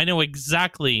 I know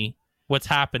exactly what's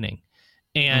happening.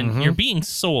 And you're being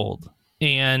sold.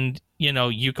 And,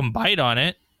 you can bite on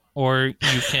it, or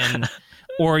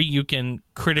you can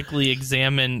critically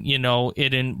examine,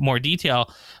 it in more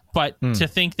detail. But to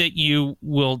think that you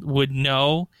would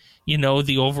know,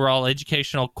 the overall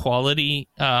educational quality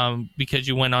because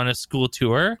you went on a school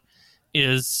tour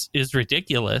is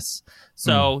ridiculous.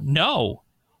 So no,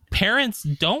 parents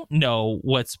don't know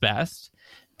what's best.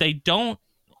 They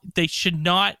should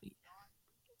not.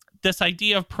 This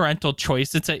idea of parental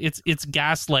choice, it's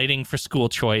gaslighting for school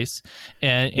choice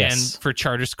and for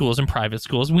charter schools and private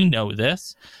schools. We know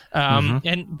this.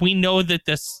 And we know that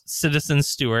this Citizen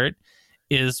Stewart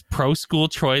is pro school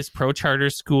choice, pro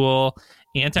charter school,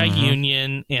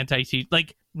 anti-union,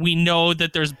 like we know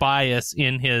that there's bias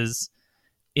in his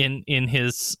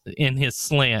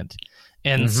slant.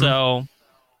 And so,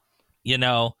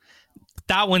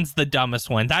 that one's the dumbest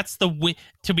one. That's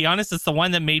to be honest, it's the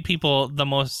one that made people the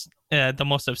most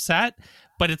upset,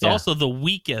 but it's also the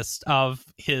weakest of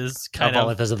his all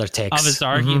of his other takes, of his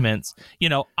arguments.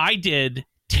 I did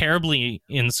terribly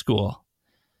in school,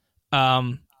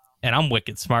 and I'm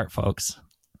wicked smart, folks.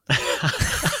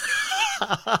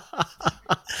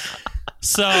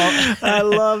 So I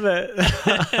love it.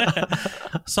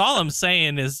 So all I'm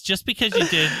saying is just because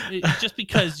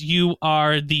you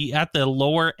are at the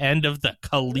lower end of the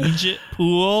collegiate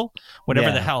pool,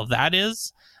 whatever the hell that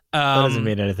is, that doesn't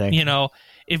mean anything.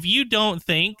 If you don't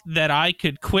think that I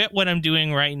could quit what I'm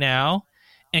doing right now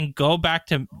and go back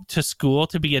to school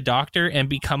to be a doctor and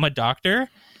become a doctor,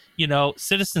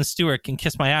 Citizen Stewart can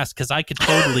kiss my ass because I could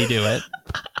totally do it.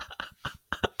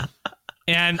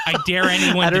 And I dare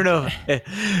anyone. I don't know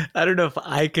if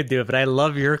I could do it, but I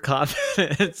love your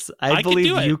confidence. I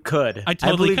believe you could. I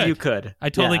totally believe you could. I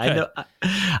totally could.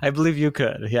 I believe you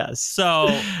could. Yes. So,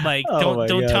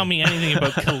 don't tell me anything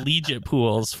about collegiate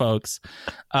pools, folks.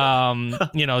 These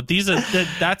are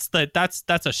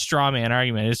that's a straw man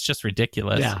argument. It's just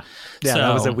ridiculous. Yeah. So,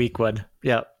 that was a weak one.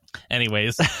 Yeah.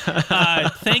 Anyways,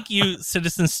 thank you,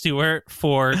 Citizen Stewart,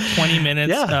 for 20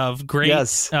 minutes of great,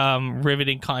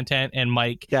 riveting content, and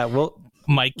Mike. Yeah,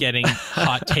 Mike getting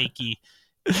hot takey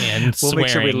and we'll swearing. Make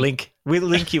sure we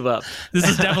link you up. This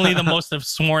is definitely the most I've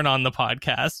sworn on the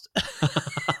podcast.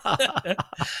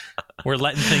 We're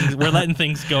letting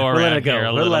things go around here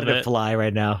a little bit. We're letting it fly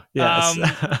right now. Yes.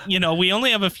 We only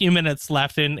have a few minutes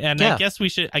left, and I guess we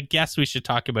should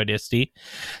talk about ISTE.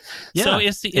 Yeah. So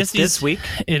it's this week.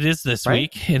 It is this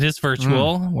week. It is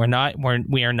virtual.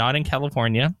 We are not in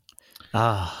California.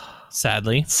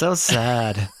 Sadly. So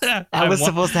sad. That was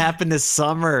supposed to happen this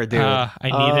summer, dude.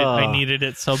 I needed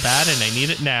it so bad, and I need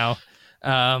it now.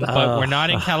 But we're not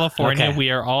in California. Okay.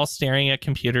 We are all staring at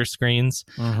computer screens.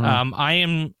 You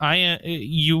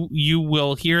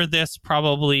will hear this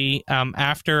probably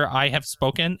after I have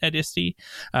spoken at ISTE.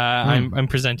 I'm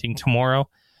presenting tomorrow.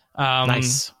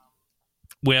 Nice.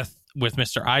 With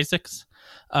Mr. Isaacs.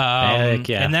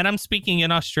 And then I'm speaking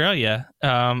in Australia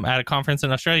at a conference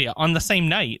in Australia on the same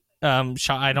night.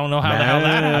 I don't know how the hell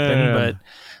that happened,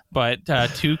 but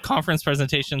two conference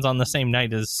presentations on the same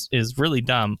night is really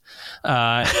dumb,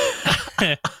 and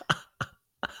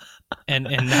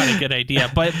not a good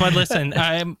idea. But listen,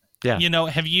 Yeah.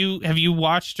 Have you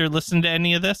watched or listened to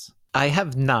any of this? I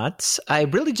have not. I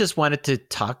really just wanted to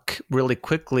talk really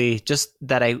quickly, just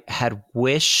that I had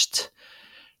wished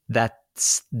that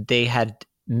they had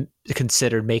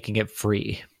considered making it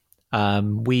free.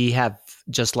 We have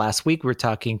just last week, we were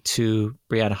talking to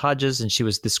Brianna Hodges, and she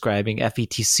was describing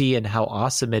FETC and how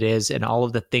awesome it is and all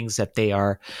of the things that they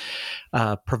are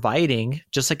providing,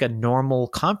 just like a normal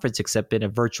conference, except in a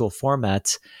virtual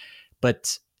format.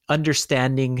 But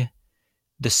understanding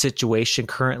the situation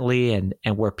currently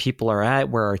and where people are at,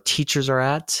 where our teachers are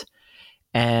at,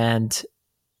 and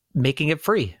making it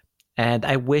free. And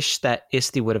I wish that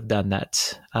ISTE would have done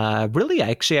that. Really,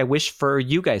 actually, I wish for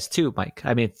you guys too, Mike.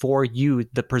 I mean, for you,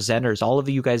 the presenters, all of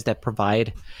you guys that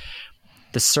provide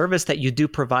the service that you do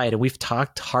provide. And we've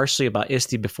talked harshly about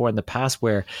ISTE before in the past,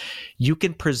 where you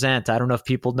can present. I don't know if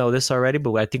people know this already,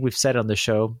 but I think we've said it on the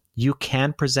show. You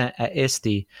can present at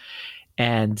ISTE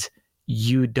and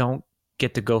you don't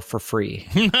get to go for free.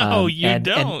 No, you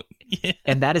don't.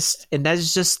 And that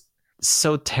is just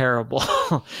so terrible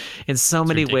in so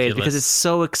many ways, because it's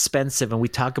so expensive, and we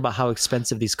talk about how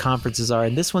expensive these conferences are,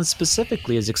 and this one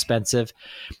specifically is expensive.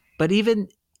 But even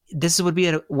this would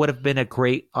have been a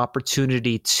great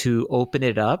opportunity to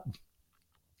open up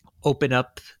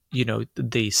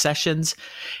the sessions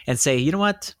and say, you know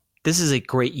what, this is a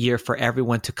great year for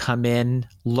everyone to come in,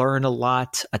 learn a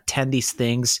lot, attend these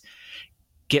things,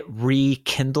 get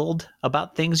rekindled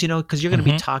about things, because you're going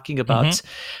to be talking about,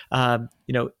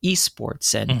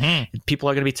 esports, and people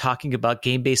are going to be talking about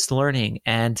game-based learning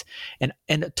and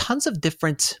tons of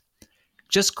different,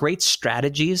 just great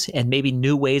strategies and maybe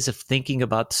new ways of thinking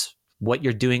about what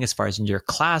you're doing as far as in your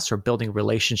class or building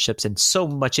relationships, and so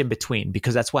much in between,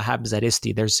 because that's what happens at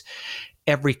ISTE. There's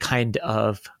every kind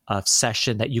of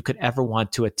session that you could ever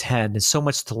want to attend, and so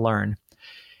much to learn.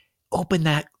 Open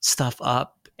that stuff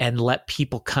up and let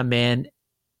people come in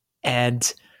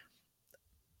and,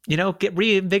 get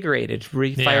reinvigorated,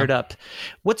 fired up.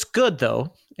 What's good,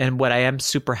 though, and what I am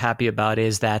super happy about,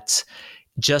 is that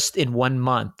just in 1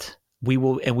 month, we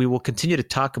will continue to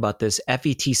talk about this.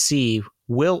 FETC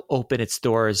will open its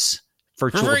doors,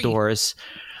 virtual doors,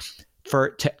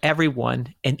 to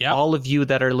everyone, and all of you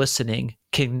that are listening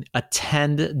can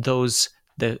attend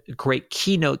the great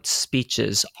keynote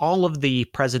speeches, all of the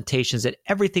presentations, and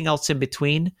everything else in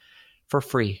between for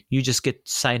free. You just get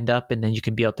signed up, and then you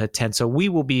can be able to attend. So we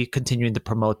will be continuing to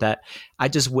promote that. I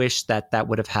just wish that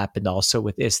would have happened also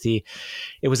with ISTE.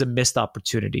 It was a missed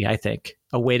opportunity, I think,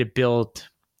 a way to build,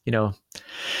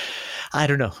 I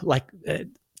don't know, like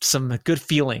some good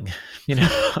feeling,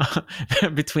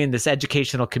 between this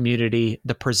educational community,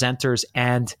 the presenters,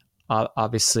 and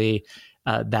obviously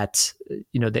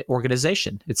the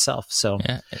organization itself. So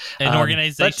an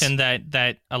organization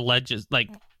that alleges, like,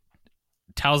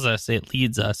 tells us it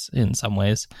leads us in some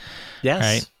ways. Yes,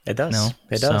 right? It does.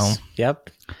 It does. So, yep.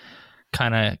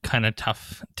 Kind of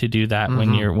tough to do that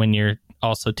when you're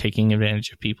also taking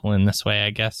advantage of people in this way, I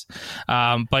guess.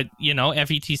 But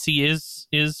FETC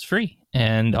is free.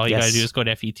 And all you got to do is go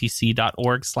to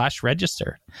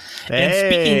fetc.org/register.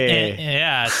 Hey.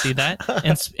 And see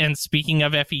that? and speaking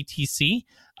of FETC,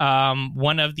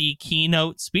 one of the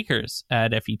keynote speakers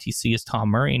at FETC is Tom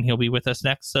Murray, and he'll be with us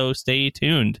next, so stay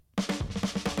tuned.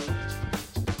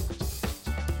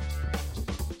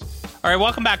 All right,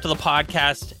 welcome back to the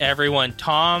podcast, everyone.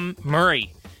 Tom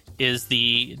Murray is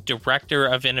the Director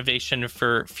of Innovation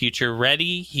for Future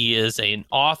Ready. He is an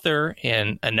author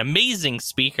and an amazing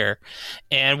speaker,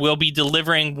 and will be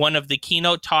delivering one of the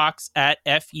keynote talks at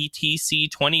FETC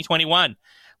 2021.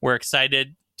 We're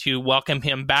excited to welcome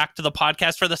him back to the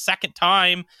podcast for the second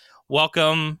time.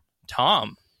 Welcome,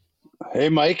 Tom. Hey,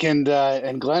 Mike and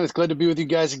Glenn. It's glad to be with you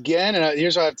guys again. And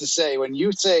here's what I have to say. When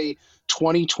you say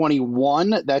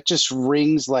 2021, that just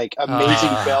rings like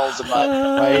amazing bells in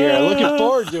my ear. I'm looking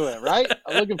forward to it, right?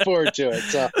 I'm looking forward to it.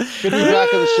 So good to be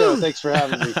back on the show. Thanks for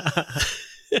having me.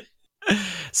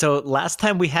 So last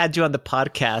time we had you on the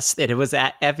podcast, and it was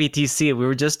at FETC, and we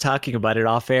were just talking about it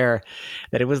off air,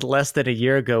 that it was less than a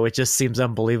year ago. It just seems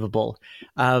unbelievable.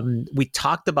 We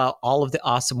talked about all of the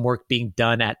awesome work being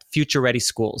done at Future Ready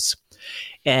Schools.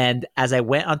 And as I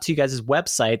went onto you guys'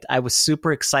 website, I was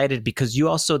super excited because you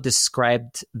also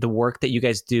described the work that you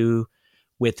guys do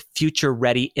with Future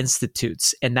Ready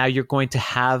Institutes. And now you're going to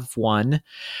have one,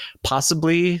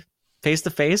 possibly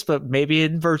face-to-face, but maybe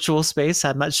in virtual space.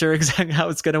 I'm not sure exactly how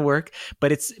it's going to work,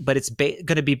 but it's going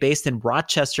to be based in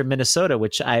Rochester, Minnesota,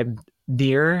 which I'm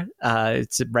near.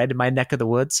 It's right in my neck of the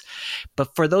woods.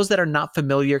 But for those that are not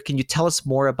familiar, can you tell us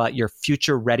more about your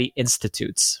Future Ready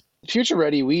Institutes? Future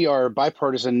Ready, we are a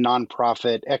bipartisan,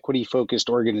 nonprofit,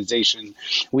 equity-focused organization.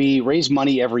 We raise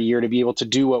money every year to be able to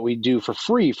do what we do for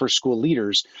free for school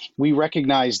leaders. We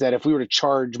recognize that if we were to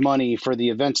charge money for the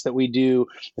events that we do,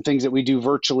 the things that we do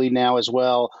virtually now as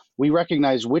well, we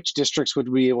recognize which districts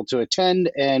would be able to attend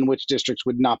and which districts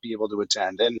would not be able to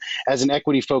attend. And as an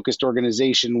equity-focused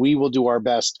organization, we will do our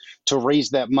best to raise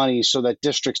that money so that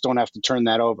districts don't have to turn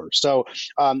that over. So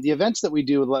the events that we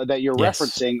do that you're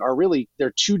referencing are really,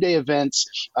 they're 2-day events.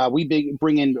 We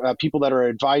bring in people that are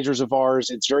advisors of ours.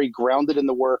 It's very grounded in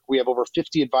the work. We have over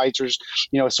 50 advisors.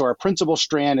 So our principal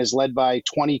strand is led by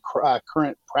 20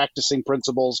 current practicing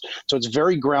principals. So it's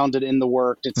very grounded in the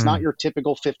work. It's not your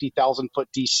typical 50,000 foot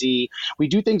DC. We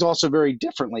do things also very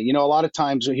differently. A lot of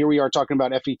times here we are talking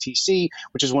about FETC,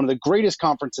 which is one of the greatest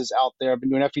conferences out there. I've been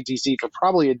doing FETC for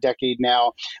probably a decade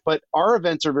now, but our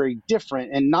events are very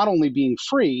different, and not only being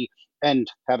free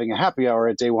and having a happy hour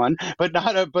at day one, but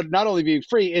not only being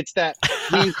free, it's that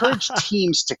we encourage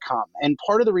teams to come. And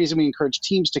part of the reason we encourage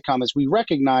teams to come is we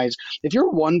recognize if you're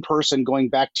one person going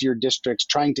back to your districts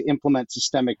trying to implement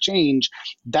systemic change,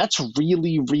 that's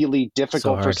really, really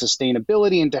difficult for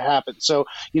sustainability and to happen. So,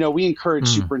 we encourage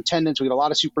superintendents. We have a lot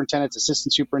of superintendents,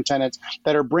 assistant superintendents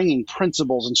that are bringing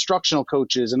principals, instructional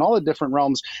coaches, and all the different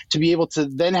realms to be able to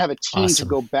then have a team to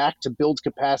go back to build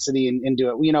capacity and do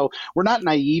it. We're not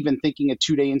naive in thinking a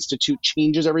 2-day institute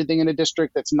changes everything in a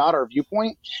district. That's not our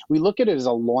viewpoint. We look at it as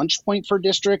a launch point for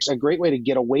districts, a great way to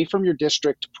get away from your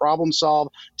district, to problem solve,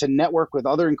 to network with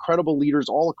other incredible leaders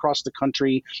all across the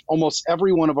country. Almost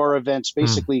every one of our events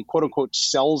basically, quote unquote,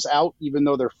 sells out, even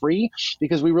though they're free,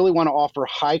 because we really want to offer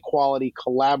high quality,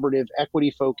 collaborative,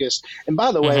 equity focused. And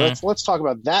by the way, let's talk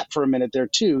about that for a minute there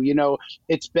too.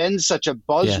 It's been such a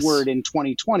buzzword in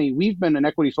 2020. We've been an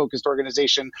equity focused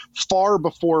organization far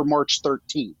before March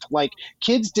 13th. Like,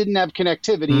 kids didn't have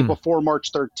connectivity before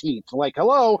March 13th. Like,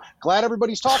 hello, glad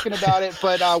everybody's talking about it,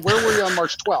 but where were you on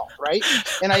March 12th, right?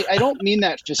 And I don't mean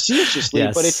that facetiously,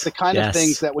 but it's the kind of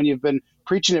things that when you've been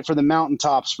preaching it for the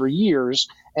mountaintops for years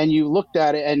and you looked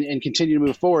at it and continue to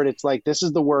move forward, it's like, this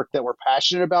is the work that we're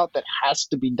passionate about that has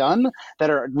to be done,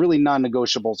 that are really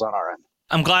non-negotiables on our end.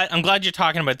 I'm glad you're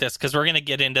talking about this, because we're going to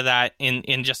get into that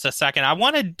in just a second. I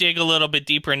want to dig a little bit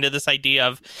deeper into this idea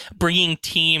of bringing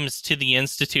teams to the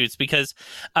institutes, because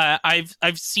I've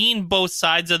seen both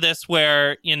sides of this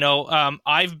where,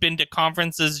 I've been to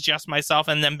conferences just myself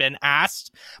and then been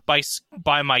asked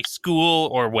by my school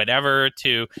or whatever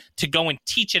to go and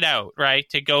teach it out, right?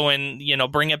 To go and,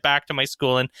 bring it back to my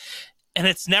school. And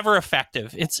it's never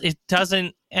effective. It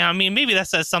doesn't. I mean, maybe that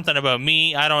says something about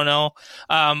me. I don't know.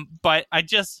 But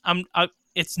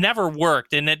it's never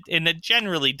worked, and it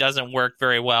generally doesn't work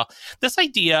very well. This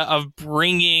idea of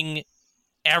bringing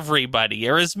everybody,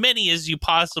 or as many as you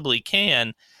possibly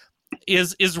can,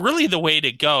 is really the way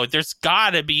to go. There's got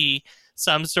to be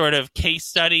some sort of case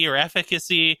study or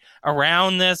efficacy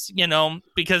around this,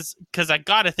 because I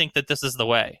got to think that this is the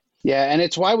way. Yeah, and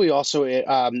it's why we also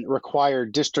require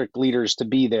district leaders to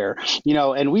be there,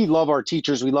 and we love our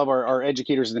teachers. We love our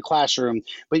educators in the classroom,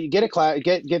 but you get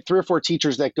get 3 or 4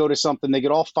 teachers that go to something, they get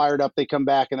all fired up, they come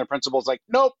back and their principal's like,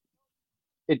 nope,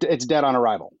 it's dead on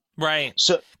arrival. Right.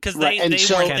 So because they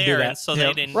weren't there, and so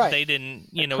they didn't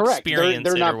correct. Experience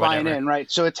they're not it or buying whatever. in, right?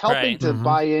 So it's helping to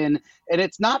buy in. And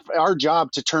it's not our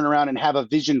job to turn around and have a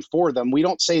vision for them. We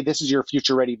don't say this is your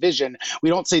future ready vision. We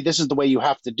don't say this is the way you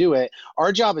have to do it.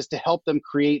 Our job is to help them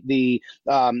create the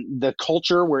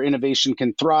culture where innovation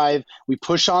can thrive. We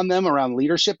push on them around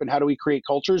leadership and how do we create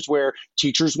cultures where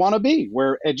teachers want to be,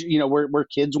 where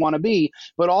kids want to be,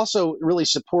 but also really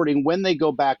supporting when they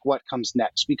go back what comes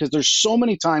next. Because there's so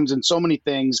many times and so many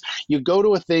things. You go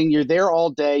to a thing, you're there all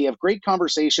day, you have great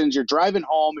conversations, you're driving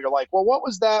home, you're like, well, what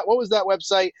was that? What was that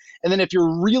website? And then if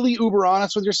you're really uber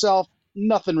honest with yourself,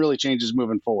 nothing really changes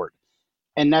moving forward.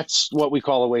 And that's what we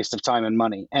call a waste of time and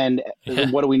money. And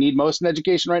what do we need most in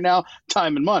education right now?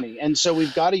 Time and money. And so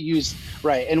we've got to use,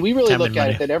 right. And we really look at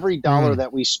it that every dollar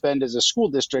that we spend as a school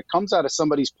district comes out of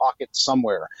somebody's pocket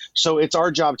somewhere. So it's our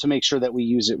job to make sure that we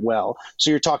use it well. So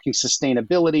you're talking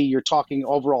sustainability, you're talking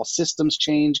overall systems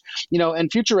change,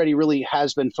 and Future Ready really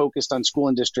has been focused on school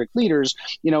and district leaders,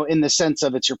 in the sense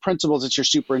of it's your principals, it's your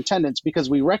superintendents, because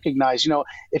we recognize,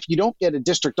 if you don't get a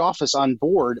district office on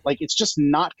board, like it's just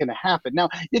not going to happen. Now,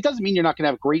 it doesn't mean you're not going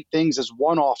to have great things as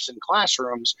one-offs in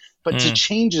classrooms, but to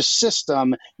change a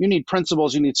system, you need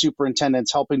principals, you need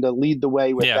superintendents helping to lead the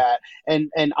way with that.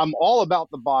 And I'm all about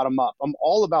the bottom up. I'm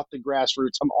all about the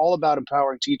grassroots. I'm all about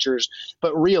empowering teachers,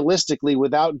 but realistically,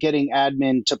 without getting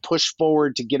admin to push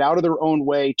forward, to get out of their own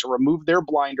way, to remove their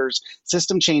blinders,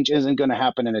 system change isn't going to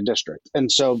happen in a district.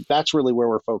 And so that's really where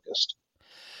we're focused.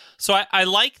 So I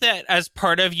like that as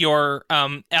part of your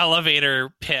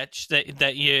elevator pitch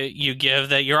that you give,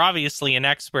 that you're obviously an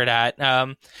expert at.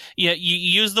 You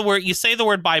use the word, you say the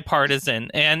word bipartisan,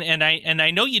 and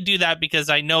I know you do that because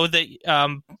I know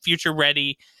that Future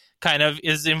Ready kind of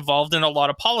is involved in a lot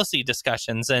of policy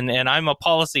discussions, and I'm a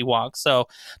policy wonk. So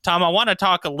Tom, I want to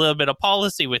talk a little bit of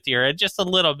policy with you, just a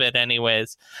little bit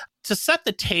anyways. To set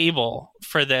the table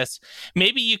for this,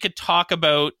 maybe you could talk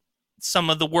about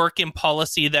some of the work in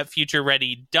policy that Future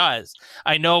Ready does.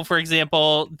 I know, for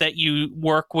example, that you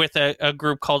work with a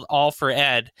group called All for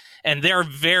Ed, and they're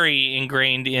very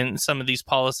ingrained in some of these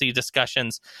policy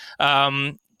discussions.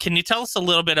 Can you tell us a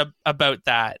little bit about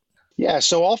that? Yeah,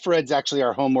 so All for Ed's actually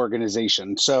our home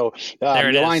organization. So the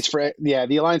Alliance for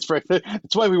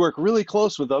that's why we work really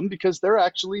close with them, because they're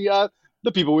actually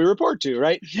the people we report to,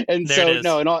 right? And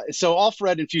so All for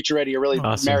Ed and Future Ready are really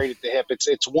married at the hip.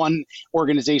 It's one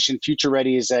organization. Future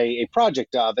Ready is a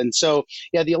project of. And so,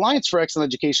 yeah, the Alliance for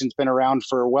Excellent Education has been around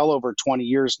for well over 20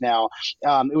 years now.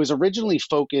 It was originally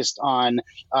focused on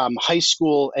high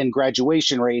school and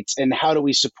graduation rates, and how do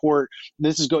we support,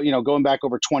 this is going back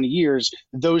over 20 years,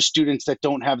 those students that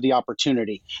don't have the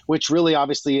opportunity, which really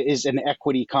obviously is an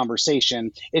equity conversation.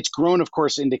 It's grown, of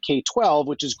course, into K-12,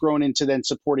 which has grown into then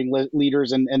supporting leaders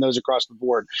and those across the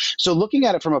board. So looking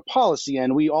at it from a policy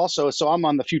end, so I'm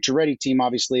on the Future Ready team,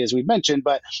 obviously, as we've mentioned,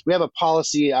 but we have a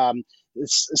policy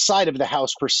side of the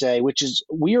house per se, which is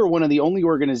we are one of the only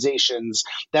organizations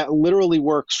that literally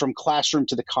works from classroom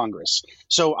to the Congress.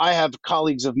 So I have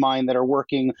colleagues of mine that are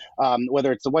working,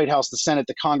 whether it's the White House, the Senate,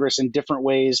 the Congress, in different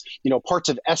ways. Parts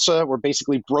of ESSA were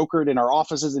basically brokered in our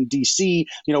offices in DC,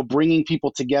 bringing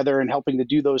people together and helping to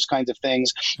do those kinds of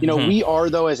things. We are,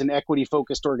 though, as an equity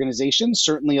focused organization,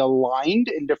 certainly aligned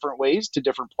in different ways to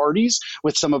different parties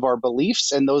with some of our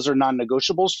beliefs, and those are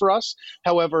non-negotiables for us.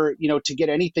 However, to get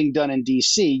anything done in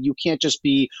DC, you can't just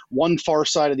be one far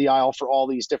side of the aisle for all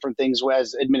these different things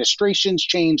as administrations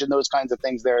change and those kinds of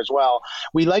things there as well.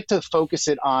 We like to focus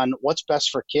it on what's best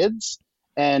for kids,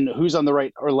 and who's on the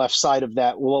right or left side of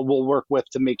that we'll work with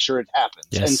to make sure it happens.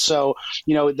 Yes. And so,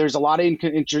 there's a lot of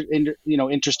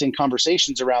interesting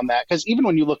conversations around that, because even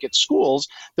when you look at schools,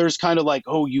 there's kind of like,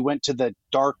 oh, you went to the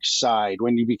dark side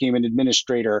when you became an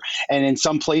administrator. And in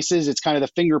some places, it's kind of the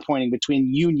finger pointing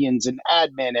between unions and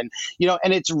admin. And,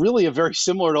 and it's really a very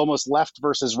similar to almost left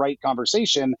versus right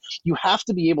conversation. You have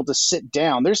to be able to sit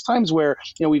down. There's times where,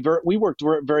 we worked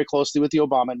very closely with the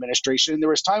Obama administration. And there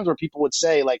was times where people would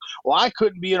say like, well, I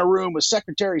couldn't be in a room with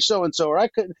Secretary so-and-so, or I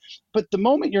couldn't. But the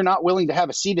moment you're not willing to have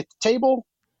a seat at the table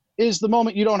is the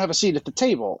moment you don't have a seat at the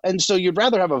table. And so you'd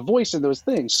rather have a voice in those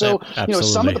things. So,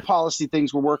 some of the policy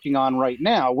things we're working on right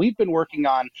now, we've been working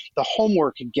on the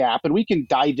homework gap, and we can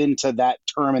dive into that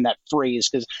term and that phrase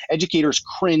because educators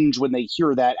cringe when they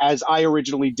hear that, as I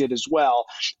originally did as well.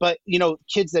 But,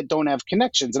 kids that don't have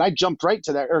connections, and I jumped right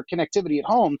to that, or connectivity at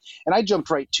home, and I jumped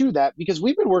right to that because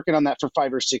we've been working on that for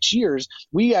 5 or 6 years.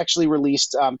 We actually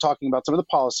released, talking about some of the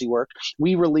policy work,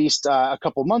 we released a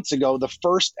couple months ago the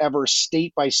first ever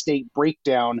state-by-state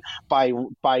breakdown by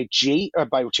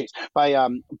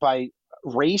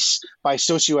race, by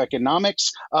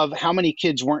socioeconomics, of how many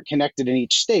kids weren't connected in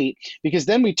each state, because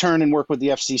then we turn and work with the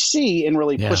FCC and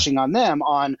really pushing on them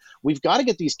on, we've got to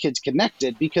get these kids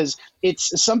connected, because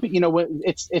it's something,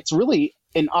 it's really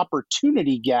an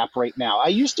opportunity gap right now. I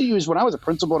used to use, when I was a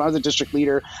principal and I was a district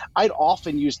leader, I'd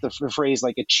often use the phrase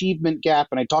like achievement gap,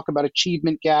 and I talk about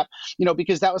achievement gap,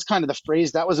 because that was kind of the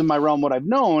phrase that was in my realm, what I've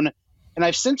known. And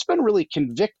I've since been really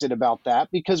convicted about that,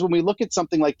 because when we look at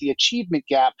something like the achievement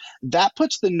gap, that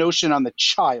puts the notion on the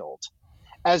child,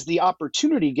 as the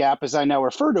opportunity gap, as I now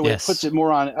refer to it, puts it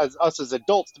more on us as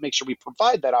adults to make sure we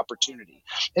provide that opportunity.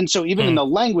 And so even in the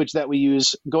language that we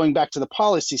use, going back to the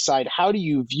policy side, how do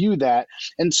you view that?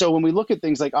 And so when we look at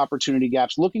things like opportunity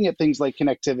gaps, looking at things like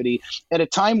connectivity, at a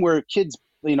time where kids,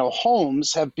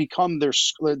 homes have become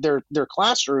their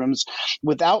classrooms,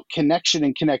 without connection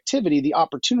and connectivity, the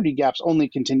opportunity gaps only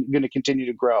going to continue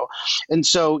to grow. And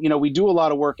so, we do a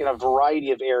lot of work in a variety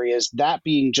of areas, that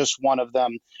being just one of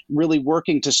them, really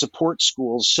working to support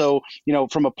schools. So,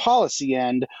 from a policy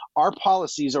end, our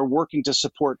policies are working to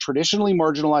support traditionally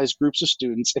marginalized groups of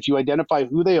students. If you identify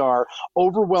who they are,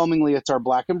 overwhelmingly it's our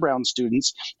Black and brown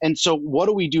students. And so what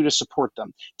do we do to support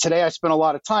them? Today, I spent a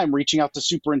lot of time reaching out to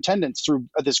superintendents through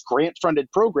this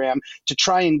grant-funded program to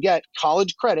try and get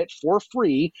college credit for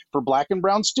free for Black and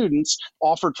brown students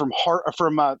offered from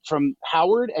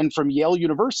Howard and from Yale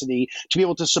University to be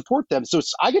able to support them. So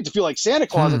I get to feel like Santa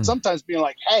Claus and sometimes being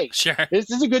like, hey, sure, this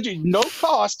is a good, no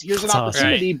cost. Here's an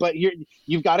opportunity, but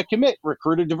you've got to commit.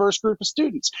 Recruit a diverse group of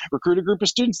students. Recruit a group of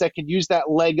students that could use that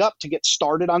leg up to get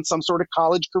started on some sort of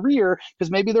college career,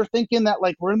 because maybe they're thinking that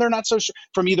like they're not so sure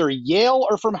from either Yale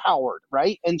or from Howard,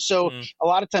 right? And so a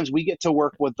lot of times we get to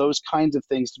work with those kinds of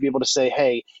things to be able to say,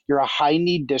 hey, you're a high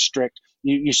need district.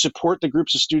 You support the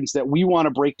groups of students that we want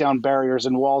to break down barriers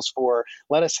and walls for.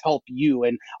 Let us help you.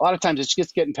 And a lot of times it's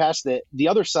just getting past that. The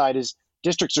other side is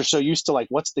districts are so used to like,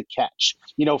 what's the catch?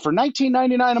 You know, for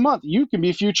 $19.99 a month, you can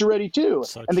be future ready too.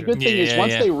 So and the good thing is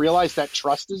once they realize that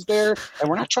trust is there and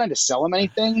we're not trying to sell them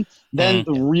anything, then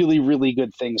really, really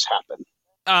good things happen.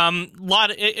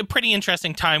 A pretty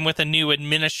interesting time with a new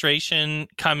administration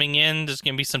coming in. There's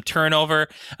going to be some turnover.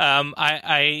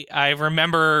 I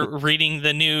remember reading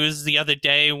the news the other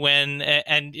day when,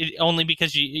 only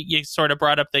because you sort of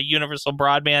brought up the universal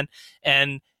broadband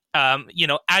and,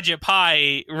 Ajit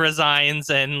Pai resigns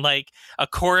and like a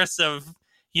chorus of,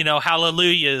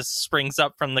 hallelujahs springs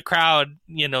up from the crowd,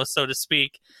 so to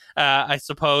speak, I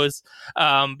suppose,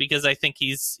 because I think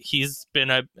he's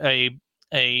been a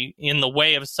in the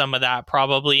way of some of that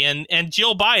probably. And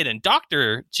Jill Biden,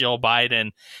 Dr. Jill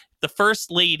Biden, the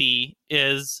first lady,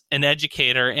 is an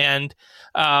educator. And,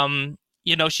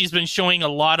 she's been showing a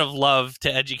lot of love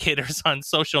to educators on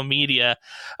social media.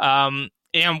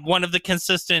 And one of the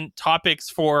consistent topics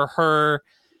for her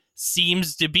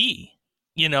seems to be,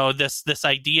 this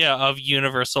idea of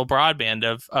universal broadband,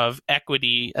 of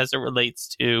equity as it relates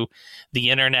to the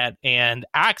internet and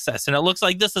access. And it looks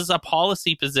like this is a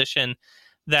policy position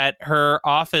that her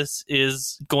office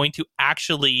is going to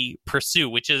actually pursue,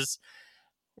 which is,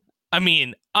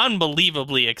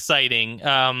 unbelievably exciting.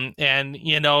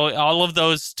 And, all of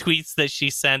those tweets that she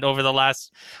sent over the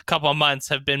last couple of months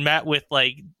have been met with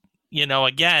like,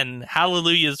 again,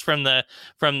 hallelujahs from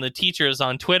the teachers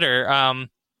on Twitter.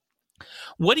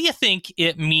 What do you think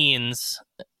it means,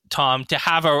 Tom, to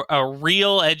have a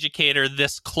real educator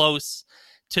this close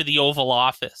to the Oval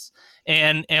Office?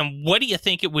 And what do you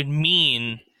think it would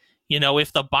mean,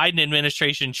 if the Biden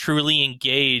administration truly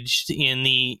engaged in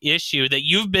the issue that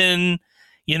you've been,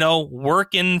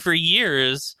 working for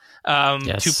years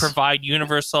to provide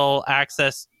universal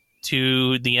access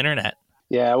to the internet?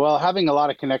 Yeah, well, having a lot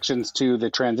of connections to the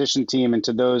transition team and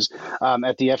to those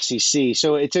at the FCC.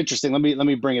 So it's interesting. Let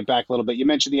me bring it back a little bit. You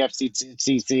mentioned the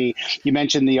FCC. You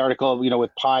mentioned the article,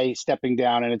 with Pai stepping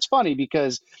down. And it's funny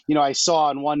because, I saw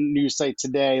on one news site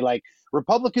today, like,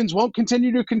 Republicans won't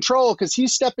continue to control because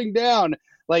he's stepping down.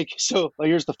 So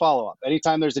here's the follow-up.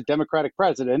 Anytime there's a Democratic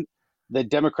president, the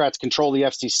Democrats control the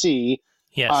FCC.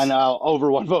 Yes. On over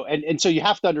one vote. And so you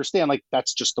have to understand, like,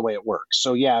 that's just the way it works.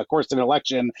 So, yeah, of course, in an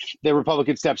election, the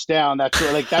Republican steps down. That's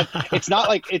like that. It's not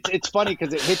like it's funny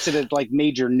because it hits it as like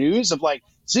major news of like,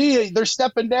 see, they're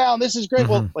stepping down. This is great.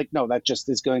 Well, like, no, that just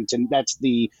is going to that's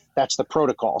the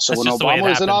protocol. So when Obama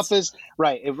was in office,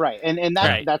 right. And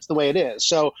that's the way it is.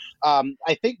 So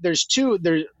I think there's two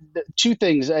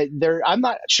things there. I'm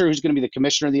not sure who's going to be the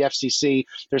commissioner of the FCC.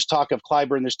 There's talk of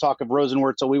Clyburn. There's talk of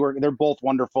Rosenworcel. They're both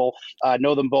wonderful.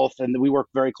 Know them both. And we work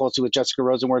very closely with Jessica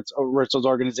Rosenworcel's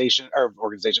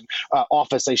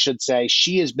office, I should say.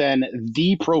 She has been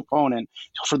the proponent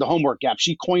for the homework gap.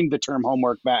 She coined the term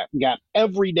homework gap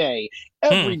every day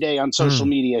on social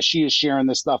media. She is sharing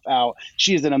this stuff out.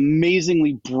 She is an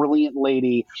amazingly brilliant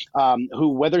lady who,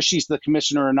 whether she's the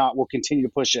commissioner or not, will continue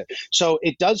to push it. So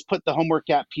it does put the homework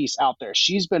gap piece out there.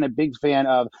 She's been a big fan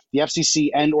of the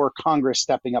FCC and or Congress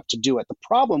stepping up to do it. The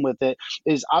problem with it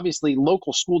is obviously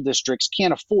local school districts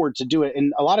can't afford to do it.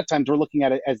 And a lot of times we're looking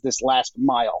at it as this last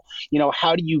mile.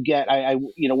 How do you get, I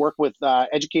work with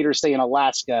educators, say in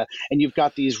Alaska, and you've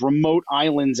got these remote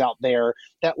islands out there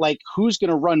that like, who's going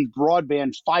to run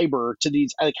broadband fiber to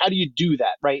these? Like, how do you do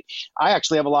that? Right. I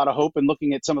actually have a lot of hope in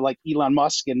looking at some of like Elon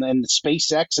Musk and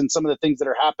SpaceX and some of the things that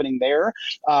are happening there.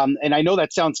 And I know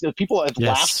that sounds, people have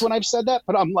laughed when I've said that,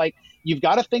 but I'm like, you've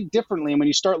got to think differently. And when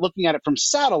you start looking at it from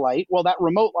satellite, well, that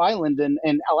remote island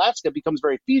in Alaska becomes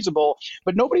very feasible,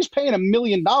 but nobody's paying $1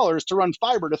 million to run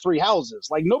fiber to 3 houses.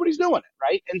 Like, nobody's doing it.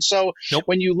 Right. And so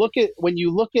when you look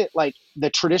at like the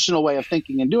traditional way of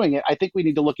thinking and doing it, I think we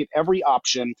need to look at every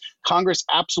option. Congress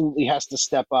absolutely has to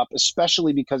step up,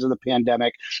 especially because of the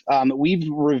pandemic. We've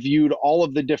reviewed all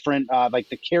of the different, like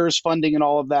the CARES funding and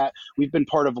all of that. We've been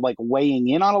part of like weighing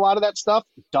in on a lot of that stuff.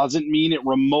 Doesn't mean it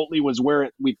remotely was where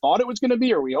we thought it was going to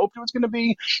be, or we hoped it was going to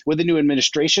be. With the new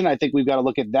administration, I think we've got to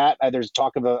look at that. There's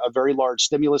talk of a very large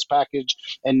stimulus package,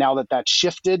 and now that that's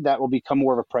shifted, that will become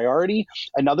more of a priority.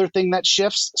 Another thing that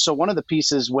shifts, so one of the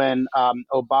pieces when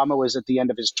Obama was at the end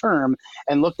of his term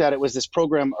and looked at it was this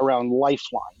program around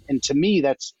Lifeline. And to me,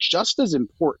 that's just as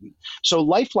important. So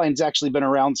Lifeline's actually been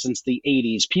around since the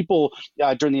 80s. People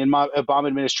during the Obama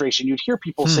administration, you'd hear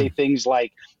people say things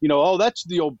like, oh, that's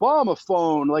the Obama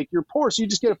phone, like you're poor, so you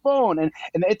just get a phone. And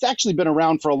it's actually been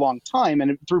around for a long time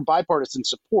and through bipartisan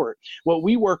support. What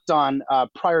we worked on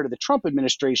prior to the Trump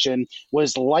administration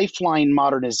was Lifeline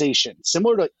modernization,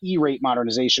 similar to E-rate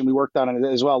modernization. We worked on it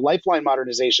as well, Lifeline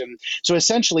modernization. So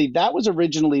essentially, that was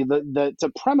originally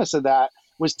the premise of that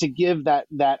was to give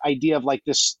that idea of like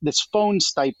this phone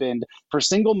stipend for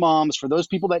single moms, for those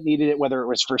people that needed it, whether it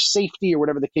was for safety or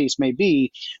whatever the case may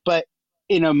be. But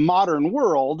in a modern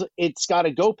world, it's got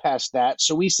to go past that.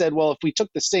 So we said, well, if we took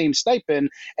the same stipend,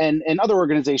 and other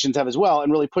organizations have as well,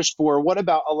 and really pushed for, what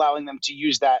about allowing them to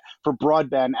use that for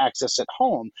broadband access at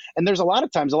home? And there's a lot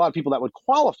of times, a lot of people that would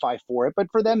qualify for it,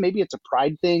 but for them, maybe it's a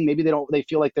pride thing. Maybe they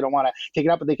feel like they don't want to take it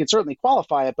up, but they could certainly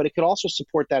qualify it, but it could also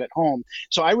support that at home.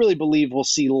 So I really believe we'll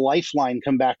see Lifeline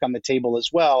come back on the table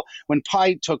as well. When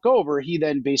Pai took over, he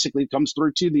then basically comes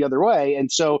through to the other way. And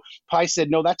so Pai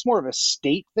said, no, that's more of a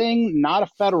state thing, not a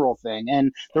federal thing.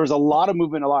 And there was a lot of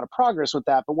movement, a lot of progress with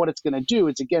that. But what it's going to do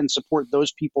is, again, support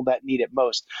those people that need it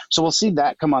most. So we'll see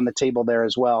that come on the table there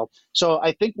as well. So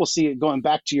I think we'll see it going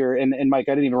back to your, and Mike,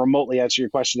 I didn't even remotely answer your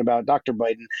question about Dr.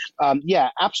 Biden. Yeah,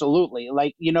 absolutely.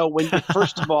 Like, when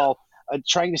first of all,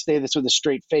 trying to say this with a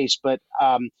straight face, but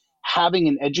having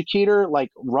an educator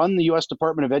like run the U.S.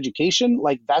 Department of Education,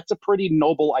 like that's a pretty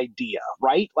noble idea,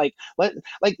 right?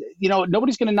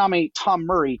 Nobody's going to nominate Tom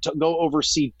Murray to go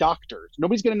oversee doctors.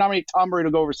 Nobody's going to nominate Tom Murray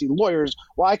to go oversee lawyers.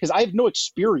 Why? Because I have no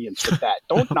experience with that.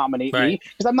 Don't nominate right. me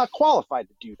because I'm not qualified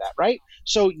to do that, right?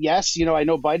 So yes, I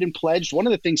know Biden pledged. One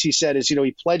of the things he said is,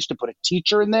 he pledged to put a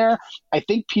teacher in there. I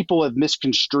think people have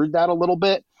misconstrued that a little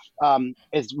bit.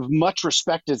 As much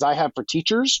respect as I have for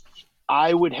teachers,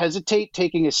 I would hesitate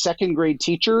taking a second grade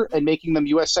teacher and making them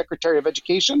U.S. Secretary of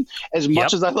Education. As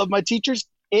much as I love my teachers,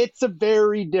 it's a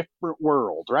very different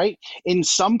world, right? In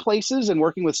some places, and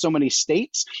working with so many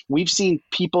states, we've seen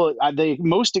people, the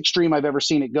most extreme I've ever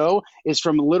seen it go is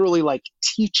from literally like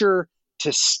teacher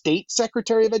to state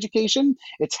Secretary of Education.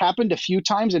 It's happened a few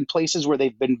times in places where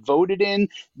they've been voted in,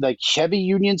 like heavy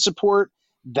union support.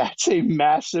 That's a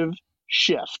massive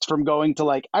shift from going to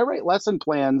like, I write lesson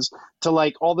plans to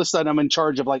like, all of a sudden I'm in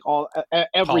charge of like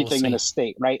everything policy in a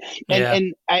state, right?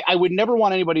 And I would never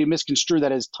want anybody to misconstrue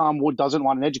that as Tom Wood doesn't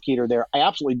want an educator there. I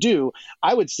absolutely do.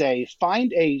 I would say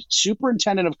find a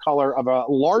superintendent of color of a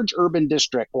large urban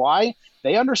district. Why?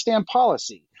 They understand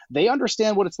policy. They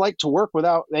understand what it's like to work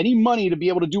without any money to be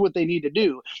able to do what they need to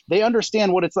do. They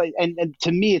understand what it's like. And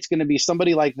to me, it's going to be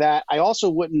somebody like that. I also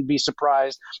wouldn't be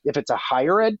surprised if it's a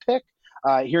higher ed pick.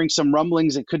 Hearing some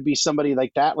rumblings, it could be somebody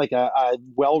like that, like a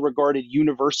well-regarded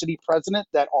university president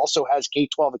that also has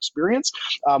K-12 experience.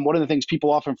 One of the things people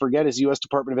often forget is the U.S.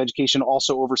 Department of Education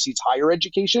also oversees higher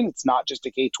education. It's not just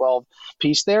a K-12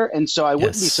 piece there. And so I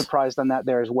wouldn't be surprised on that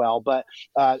there as well. But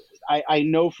I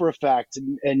know for a fact,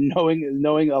 and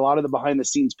knowing a lot of the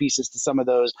behind-the-scenes pieces to some of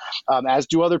those, as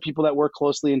do other people that work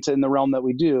closely in the realm that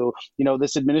we do,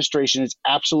 this administration is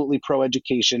absolutely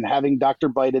pro-education. Having Dr.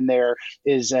 Biden there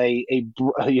is a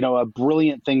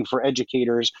brilliant thing for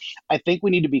educators. I think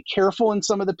we need to be careful in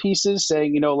some of the pieces,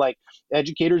 saying, like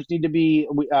educators need to be,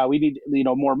 we need,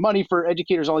 more money for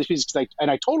educators, all these pieces. And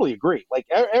I totally agree. Like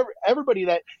everybody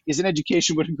that is in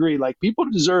education would agree, like people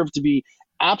deserve to be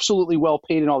absolutely well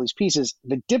paid in all these pieces.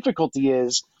 The difficulty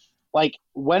is, like,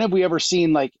 when have we ever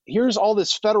seen, like, here's all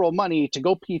this federal money to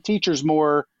go pay teachers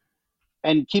more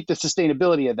and keep the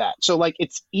sustainability of that? So like,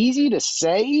 it's easy to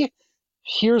say,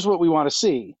 here's what we want to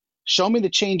see. Show me the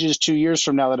changes 2 years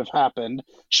from now that have happened.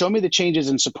 Show me the changes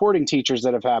in supporting teachers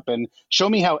that have happened. Show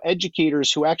me how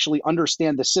educators who actually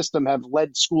understand the system, have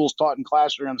led schools, taught in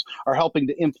classrooms, are helping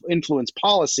to influence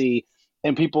policy.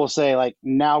 And people say, like,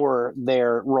 now we're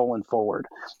there rolling forward,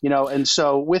 And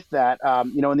so with that,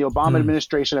 in the Obama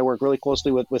administration, I worked really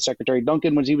closely with Secretary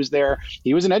Duncan when he was there.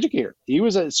 He was an educator. He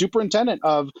was a superintendent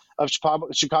of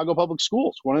Chicago Public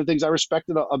Schools. One of the things I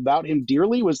respected about him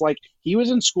dearly was, like, he was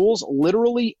in schools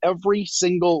literally every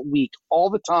single week,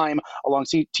 all the time,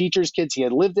 alongside teachers, kids. He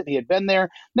had lived it. He had been there.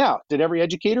 Now, did every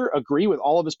educator agree with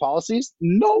all of his policies?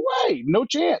 No way. No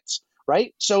chance.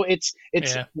 Right. So it's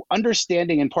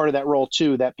understanding, in part of that role,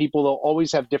 too, that people will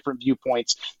always have different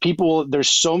viewpoints. There's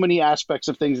so many aspects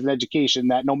of things in education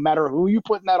that no matter who you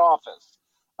put in that office,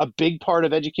 a big part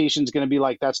of education is going to be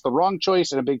like, that's the wrong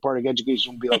choice. And a big part of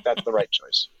education will be like, that's the right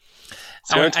choice.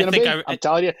 So it's going to be, I'm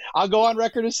telling you, I'll go on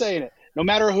record as saying it. No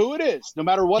matter who it is, no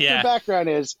matter what their background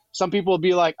is, some people will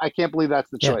be like, I can't believe that's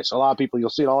the choice. A lot of people, you'll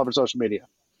see it all over social media.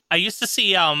 I used to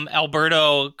see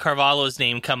Alberto Carvalho's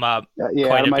name come up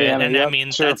quite a Miami, bit, and yep, I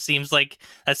mean sure. that seems like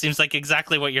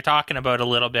exactly what you're talking about a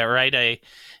little bit, right?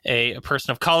 A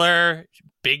person of color,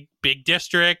 big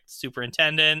district,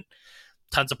 superintendent,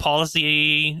 tons of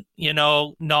policy,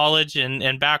 knowledge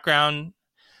and background.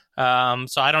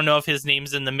 So I don't know if his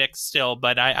name's in the mix still,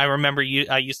 but I remember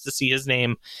I used to see his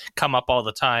name come up all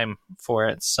the time for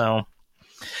it. So,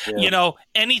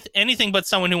 anything but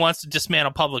someone who wants to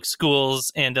dismantle public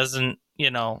schools and doesn't,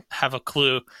 have a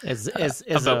clue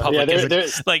about public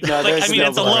education.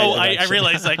 It's a low. I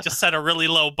realize I just set a really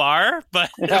low bar,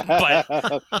 but Mike,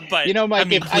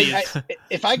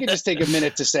 if I could just take a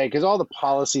minute to say, because all the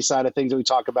policy side of things that we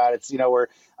talk about, it's where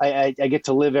I get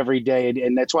to live every day,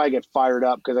 and that's why I get fired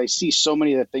up, because I see so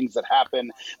many of the things that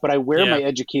happen. But I wear my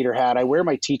educator hat, I wear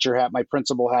my teacher hat, my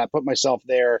principal hat, put myself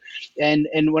there, and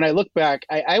when I look back,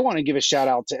 I want to give a shout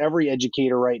out to every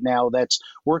educator right now that's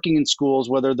working in schools,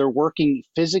 whether they're working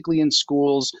physically in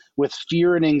schools with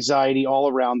fear and anxiety all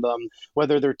around them,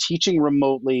 whether they're teaching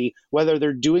remotely, whether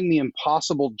they're doing the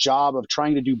impossible job of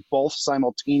trying to do both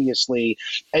simultaneously.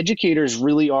 Educators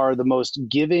really are the most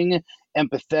giving,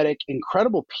 empathetic,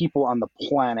 incredible people on the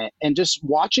planet. And just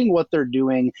watching what they're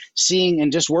doing, seeing,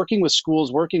 and just working with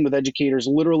schools, working with educators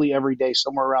literally every day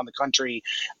somewhere around the country,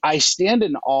 I stand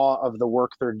in awe of the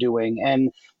work they're doing.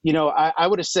 And I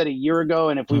would have said a year ago,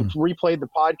 and if we replayed the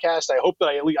podcast, I hope that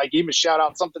I gave him a shout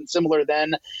out, something similar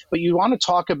then. But you want to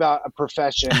talk about a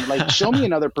profession, like show me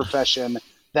another profession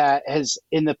that has,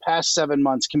 in the past 7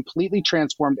 months, completely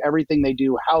transformed everything they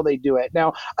do, how they do it.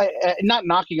 Now, I not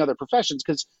knocking other professions,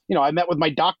 because, I met with my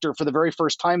doctor for the very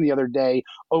first time the other day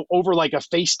over like a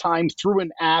FaceTime through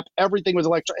an app. Everything was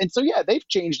electronic. And so, they've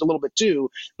changed a little bit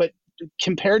too. But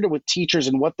compared to with teachers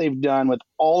and what they've done with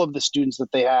all of the students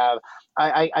that they have,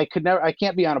 I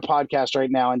can't be on a podcast right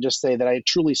now and just say that I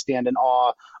truly stand in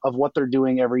awe of what they're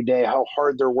doing every day, how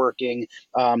hard they're working,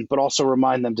 but also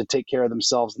remind them to take care of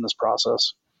themselves in this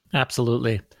process.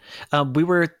 Absolutely. We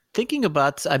were thinking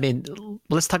about,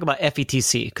 let's talk about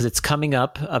FETC, because it's coming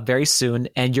up very soon,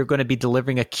 and you're going to be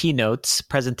delivering a keynote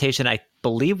presentation, I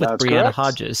believe, with That's Brianna correct.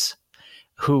 Hodges,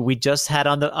 who we just had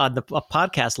on the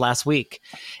podcast last week.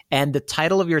 And the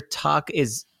title of your talk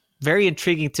is very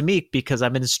intriguing to me, because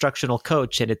I'm an instructional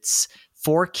coach, and it's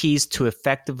 4 keys to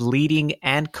effective leading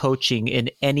and coaching in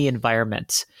any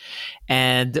environment.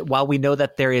 And while we know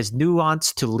that there is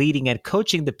nuance to leading and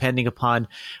coaching depending upon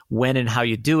when and how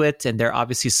you do it, and there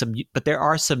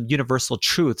are some universal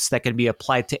truths that can be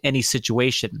applied to any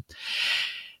situation.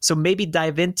 So maybe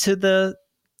dive into the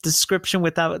description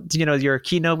without, your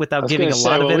keynote, without giving a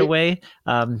lot of it away,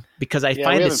 because I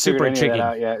find it super intriguing.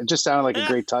 It just sounded like a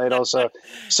great title, so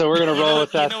we're gonna roll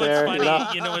with that. There,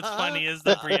 what's funny is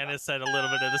that Brianna said a little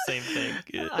bit of the same thing.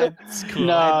 It's cool.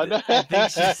 No, I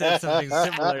think she said something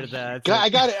similar to that. I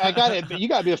got it. But you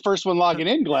got to be the first one logging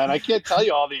in, Glenn. I can't tell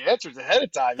you all the answers ahead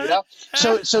of time.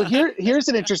 So here's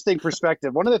an interesting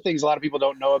perspective. One of the things a lot of people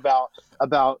don't know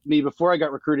about me, before I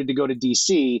got recruited to go to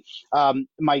DC,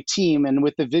 my team, and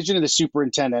with the vision of the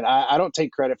superintendent, I don't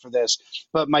take credit for this,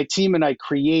 but my team and I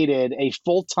created a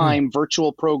full-time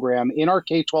virtual program in our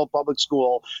K-12 public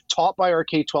school taught by our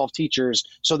K-12 teachers,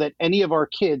 so that any of our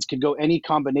kids could go any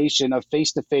combination of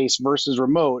face-to-face versus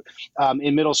remote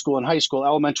in middle school and high school.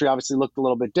 Elementary obviously looked a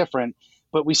little bit different,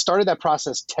 but we started that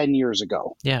process 10 years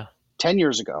ago. Yeah. 10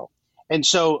 years ago. And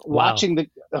so watching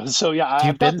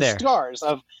I've got the scars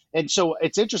of, and so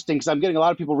it's interesting because I'm getting a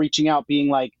lot of people reaching out being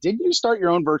like, did you start your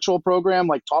own virtual program,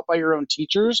 like taught by your own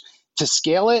teachers, to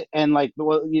scale it? And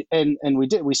and we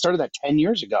did. We started that 10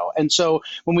 years ago. And so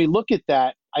when we look at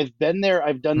that, I've been there,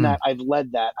 I've done that, I've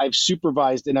led that, I've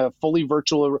supervised in a fully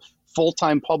virtual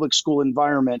full-time public school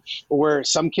environment where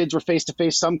some kids were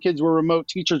face-to-face, some kids were remote.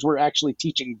 Teachers were actually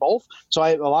teaching both. So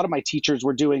a lot of my teachers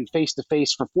were doing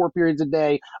face-to-face for 4 periods a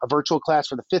day, a virtual class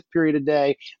for the 5th period a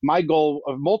day. My goal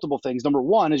of multiple things, number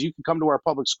one, is you can come to our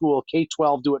public school,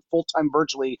 K-12, do it full-time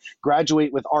virtually,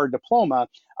 graduate with our diploma.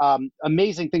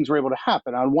 Amazing things were able to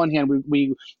happen. On one hand,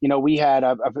 we had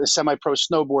a semi-pro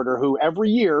snowboarder who every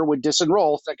year would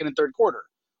disenroll second and third quarter.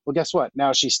 Well, guess what?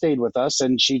 Now she stayed with us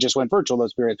and she just went virtual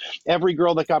those periods. Every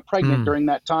girl that got pregnant during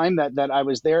that time that I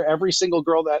was there, every single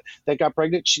girl that got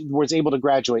pregnant, she was able to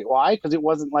graduate. Why? Because it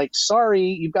wasn't like, sorry,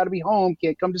 you've got to be home,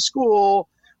 can't come to school.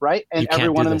 right? And every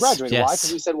one of them graduated. Yes. Why?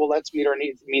 Because we said, well, let's meet our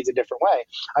needs a different way.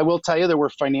 I will tell you there were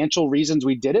financial reasons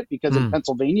we did it, because in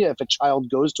Pennsylvania, if a child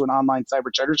goes to an online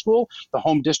cyber charter school, the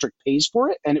home district pays for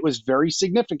it. And it was very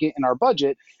significant in our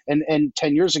budget. And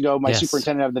 10 years ago, my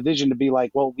superintendent had the vision to be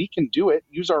like, well, we can do it,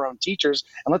 use our own teachers,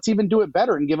 and let's even do it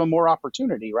better and give them more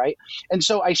opportunity, right? And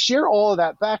so I share all of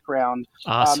that background.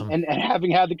 Awesome. And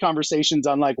having had the conversations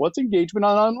on like, what's engagement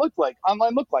online look like?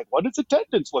 What does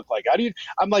attendance look like?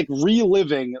 I'm like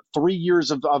reliving 3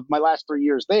 years of my last 3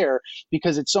 years there,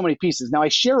 because it's so many pieces. Now I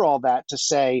share all that to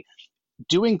say,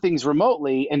 doing things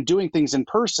remotely and doing things in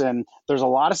person, there's a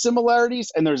lot of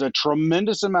similarities and there's a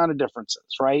tremendous amount of differences,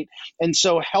 right? And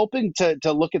so helping to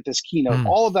look at this keynote,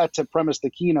 all of that to premise the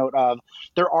keynote of,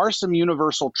 there are some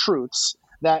universal truths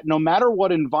that no matter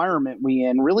what environment we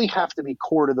in, really have to be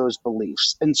core to those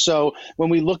beliefs. And so when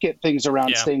we look at things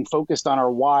around staying focused on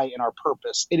our why and our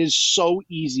purpose, it is so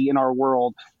easy in our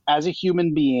world as a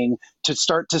human being to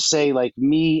start to say like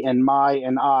me and my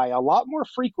and I a lot more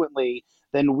frequently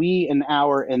than we and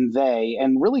our and they,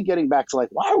 and really getting back to like,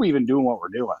 why are we even doing what we're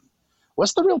doing?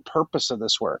 What's the real purpose of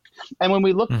this work? And when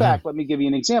we look back, let me give you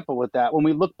an example with that. When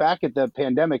we look back at the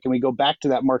pandemic and we go back to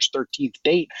that March 13th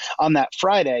date on that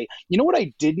Friday, you know what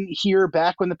I didn't hear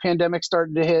back when the pandemic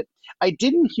started to hit? I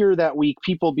didn't hear that week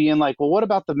people being like, well, what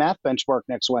about the math benchmark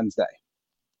next Wednesday?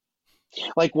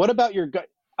 Like, what about your gut?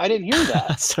 I didn't hear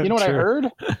that. So you know what true. I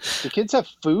heard? Do kids have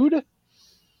food?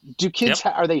 Do kids,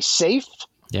 are they safe?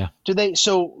 Yeah. Do they?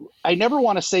 So I never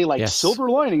want to say like silver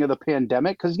lining of the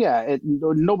pandemic, because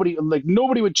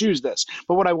nobody would choose this.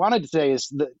 But what I wanted to say is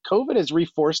that COVID has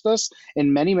reforced us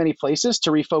in many, many places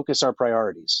to refocus our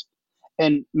priorities.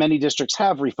 And many districts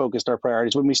have refocused our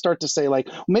priorities when we start to say like,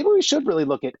 maybe we should really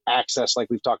look at access like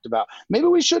we've talked about. Maybe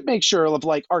we should make sure of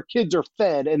like our kids are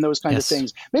fed and those kinds of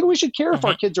things. Maybe we should care if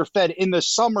our kids are fed in the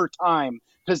summertime,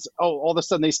 because all of a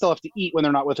sudden they still have to eat when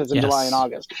they're not with us in July and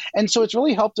August. And so it's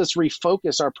really helped us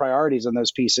refocus our priorities on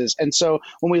those pieces. And so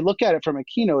when we look at it from a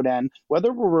keynote end,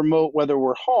 whether we're remote, whether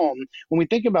we're home, when we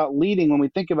think about leading, when we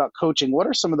think about coaching, what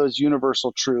are some of those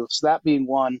universal truths? That being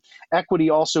one,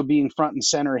 equity also being front and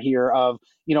center here of,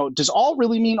 does all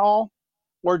really mean all?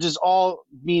 Or does all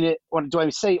mean it? Do I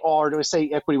say all, or do I say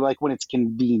equity like when it's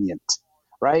convenient?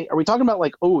 Right? Are we talking about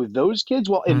like, oh, those kids?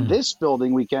 Well, in this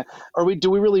building we can,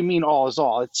 do we really mean all is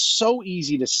all? It's so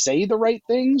easy to say the right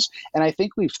things. And I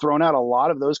think we've thrown out a lot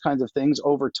of those kinds of things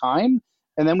over time.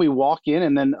 And then we walk in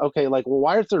and then, okay, like, well,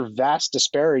 why are there vast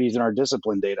disparities in our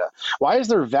discipline data? Why is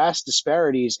there vast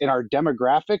disparities in our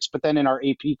demographics, but then in our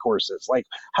AP courses? Like,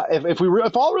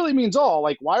 if all really means all,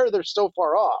 like, why are they so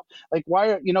far off? Like,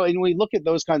 why are, and we look at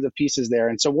those kinds of pieces there.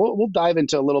 And so we'll dive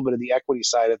into a little bit of the equity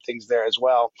side of things there as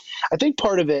well. I think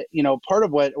part of it, part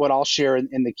of what I'll share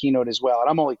in the keynote as well, and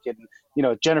I'm only kidding,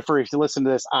 Jennifer, if you listen to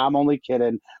this, I'm only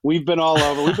kidding. We've been all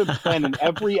over. We've been planning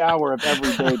every hour of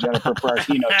every day, Jennifer, for our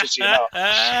keynote, just so you know.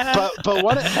 But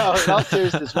one of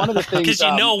the things, because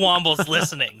Womble's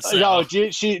listening. So.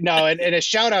 And a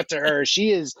shout out to her.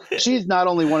 She's not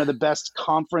only one of the best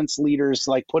conference leaders,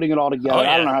 like putting it all together.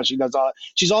 I don't know how she does all.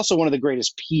 She's also one of the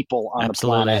greatest people on the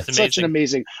planet. Such an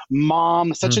amazing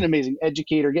mom, such an amazing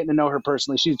educator. Getting to know her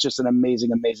personally, she's just an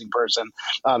amazing, amazing person.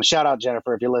 Shout out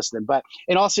Jennifer if you're listening. But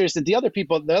in all seriousness, the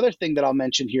other thing that I'll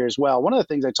mention here as well, one of the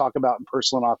things I talk about in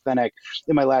Personal and Authentic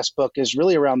in my last book is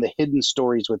really around the hidden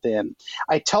stories within.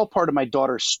 I tell part of my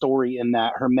daughter's story in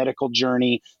that, her medical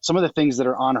journey, some of the things that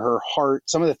are on her heart,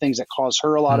 some of the things that cause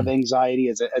her a lot of anxiety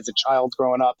as a child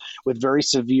growing up with very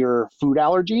severe food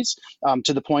allergies,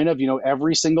 to the point of,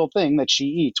 every single thing that she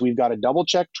eats, we've got to double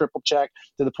check, triple check,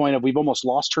 to the point of we've almost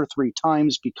lost her 3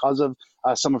 times because of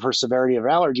some of her severity of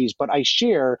allergies. But I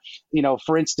share,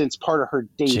 for instance, part of her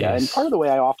data. And part of the way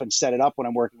I often set it up when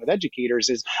I'm working with educators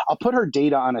is I'll put her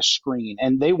data on a screen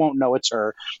and they won't know it's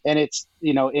her. And it's,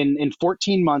 in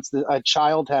 14 months, a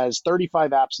child has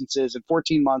 35 absences. In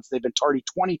 14 months, they've been tardy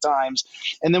 20 times.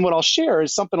 And then what I'll share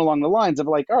is something along the lines of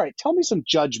like, all right, tell me some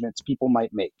judgments people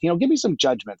might make. Give me some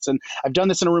judgments. And I've done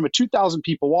this in a room of 2,000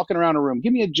 people walking around a room.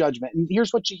 Give me a judgment. And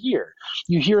here's what you hear.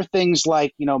 You hear things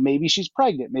like, maybe she's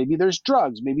pregnant. Maybe there's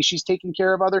drugs. Maybe she's taking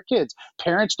care of other kids.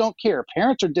 Parents don't care.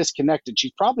 Parents are disconnected.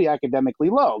 She's probably academically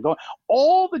low.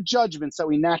 All the judgments that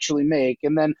we naturally make.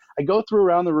 And then I go through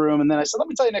around the room and then I said, let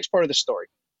me tell you the next part of the story.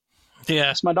 Yeah.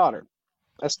 That's my daughter.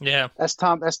 That's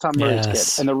Tom Murray's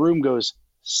kid. And the room goes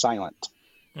silent.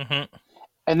 Mm-hmm.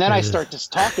 And then I start to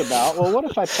talk about, well, what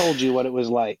if I told you what it was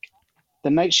like the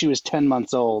night she was 10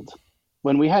 months old,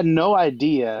 when we had no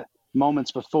idea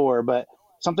moments before, but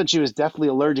something she was definitely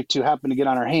allergic to happened to get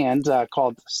on her hand,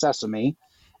 called sesame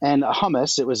and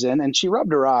hummus it was in, and she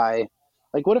rubbed her eye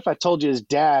Like, what if I told you as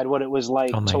dad what it was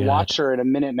like to watch her in a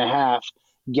minute and a half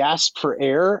gasp for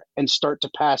air and start to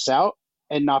pass out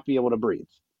and not be able to breathe?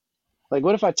 Like,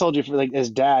 what if I told you, as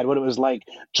dad, what it was like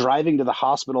driving to the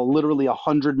hospital literally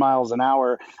 100 miles an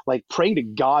hour, like praying to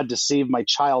God to save my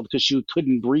child because she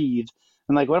couldn't breathe?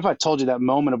 And like, what if I told you that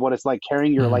moment of what it's like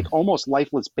carrying your like almost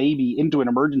lifeless baby into an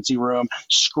emergency room,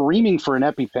 screaming for an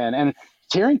EpiPen and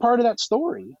tearing part of that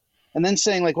story? And then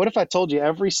saying, like, what if I told you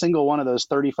every single one of those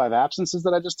 35 absences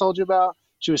that I just told you about,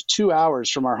 she was 2 hours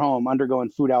from our home undergoing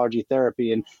food allergy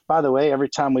therapy. And by the way, every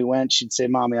time we went, she'd say,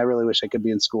 Mommy, I really wish I could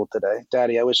be in school today.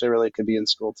 Daddy, I wish I really could be in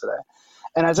school today.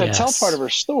 And as I tell part of her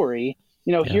story,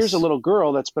 here's a little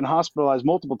girl that's been hospitalized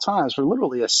multiple times for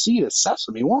literally a seed of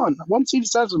sesame, one seed of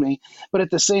sesame. But at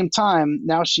the same time,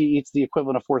 now she eats the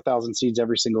equivalent of 4,000 seeds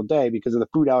every single day because of the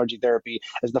food allergy therapy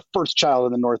as the first child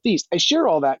in the Northeast. I share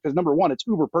all that because, number one, it's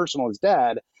uber personal as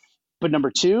dad. But number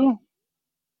two,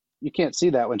 you can't see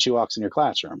that when she walks in your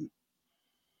classroom.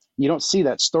 You don't see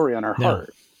that story on her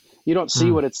heart. You don't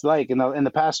see what it's like. In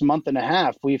the past month and a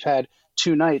half, we've had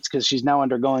 2 nights, because she's now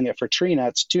undergoing it for Trina.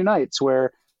 It's 2 nights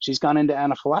where she's gone into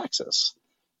anaphylaxis.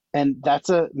 And that's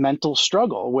a mental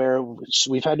struggle where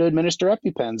we've had to administer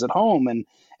EpiPens at home and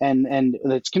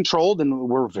it's controlled, and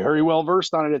we're very well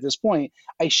versed on it at this point.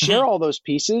 I share all those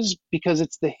pieces because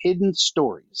it's the hidden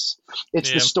stories.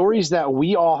 It's the stories that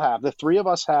we all have, the 3 of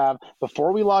us have,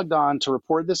 before we logged on to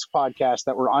record this podcast,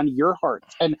 that were on your heart.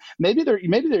 And maybe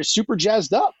they're super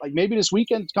jazzed up. Like maybe this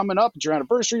weekend's coming up, it's your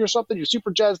anniversary or something, you're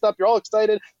super jazzed up, you're all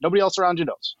excited, nobody else around you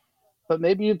knows. But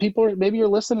maybe you're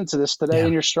listening to this today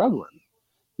and you're struggling.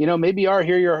 Maybe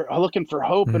you're looking for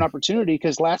hope and opportunity,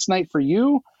 because last night for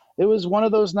you, it was one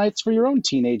of those nights for your own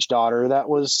teenage daughter that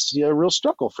was a real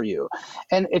struggle for you.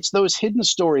 And it's those hidden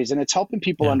stories, and it's helping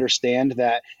people understand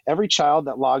that every child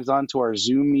that logs on to our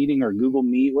Zoom meeting or Google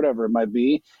Meet, whatever it might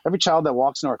be, every child that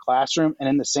walks into our classroom, and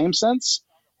in the same sense,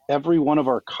 every one of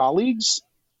our colleagues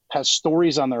has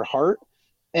stories on their heart.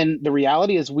 And the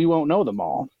reality is we won't know them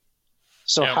all.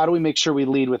 So how do we make sure we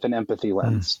lead with an empathy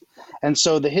lens? And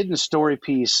so the hidden story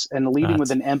piece and leading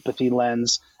with an empathy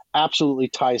lens absolutely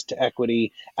ties to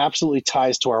equity, absolutely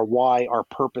ties to our why, our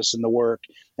purpose in the work.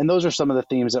 And those are some of the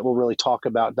themes that we'll really talk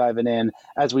about diving in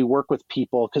as we work with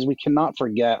people, because we cannot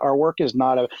forget our work is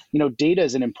not data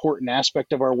is an important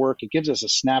aspect of our work. It gives us a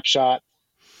snapshot,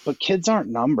 but kids aren't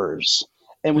numbers.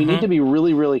 And we need to be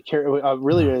really, really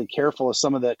careful of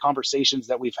some of the conversations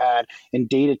that we've had in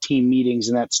data team meetings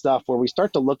and that stuff, where we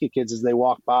start to look at kids as they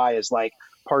walk by as like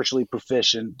partially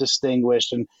proficient,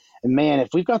 distinguished. And man, if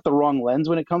we've got the wrong lens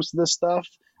when it comes to this stuff,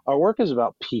 our work is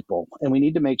about people. And we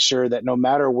need to make sure that no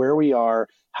matter where we are,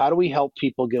 how do we help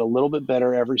people get a little bit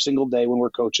better every single day when we're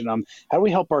coaching them? How do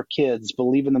we help our kids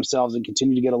believe in themselves and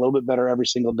continue to get a little bit better every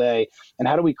single day? And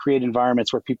how do we create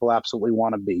environments where people absolutely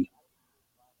want to be?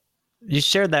 You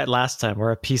shared that last time, or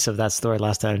a piece of that story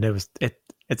last time, and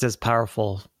it's as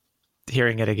powerful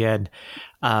hearing it again.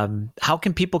 How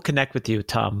can people connect with you,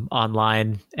 Tom,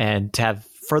 online, and to have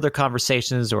further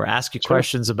conversations or ask you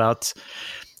questions about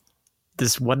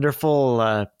this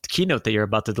wonderful keynote that you're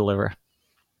about to deliver?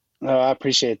 Oh, I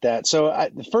appreciate that. So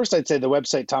first, I'd say the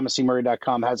website,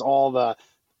 thomascmurray.com, has all the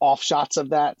offshots of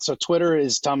that. So Twitter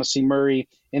is Thomas C. Murray,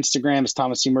 Instagram is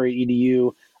Thomas C. Murray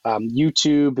EDU.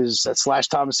 YouTube is /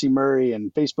 Thomas C. Murray,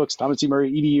 and Facebook's Thomas C.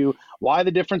 Murray EDU. Why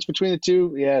the difference between the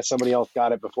two? Yeah, somebody else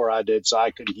got it before I did, so I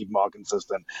couldn't keep them all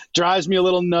consistent. Drives me a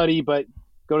little nutty, but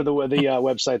go to the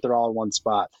website. They're all in one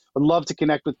spot. Would love to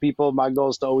connect with people. My goal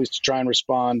is to always try and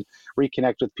respond,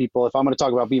 reconnect with people. If I'm going to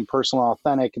talk about being personal and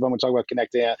authentic, if I'm going to talk about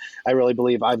connecting, I really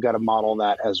believe I've got to model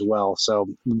that as well. So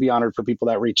I'd be honored for people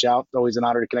that reach out. Always an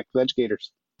honor to connect with educators.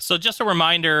 So just a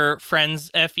reminder, friends,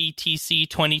 FETC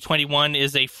 2021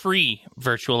 is a free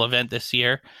virtual event this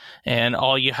year. And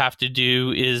all you have to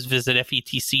do is visit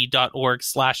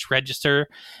fetc.org/register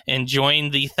and join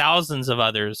the thousands of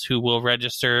others who will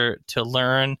register to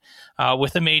learn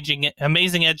with amazing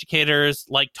educators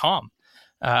like Tom.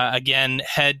 Again,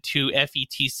 head to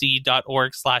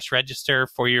fetc.org/register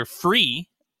for your free,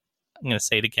 I'm going to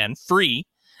say it again, free.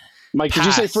 Mike, pass. Did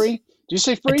you say free? Did you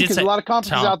say free? Because a lot of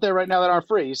conferences out there right now that aren't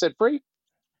free. You said free?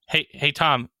 Hey,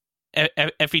 Tom,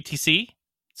 FETC,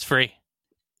 it's free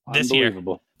this year.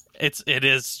 It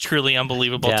is truly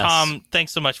unbelievable. Yes. Tom,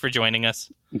 thanks so much for joining us.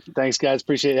 Thanks, guys.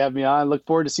 Appreciate having me on. Look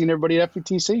forward to seeing everybody at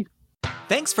FETC.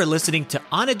 Thanks for listening to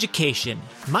On Education.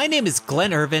 My name is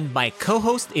Glenn Irvin. My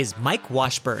co-host is Mike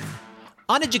Washburn.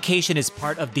 On Education is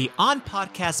part of the On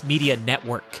Podcast Media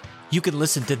Network. You can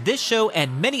listen to this show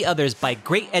and many others by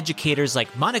great educators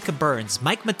like Monica Burns,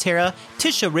 Mike Matera,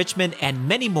 Tisha Richmond, and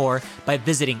many more by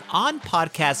visiting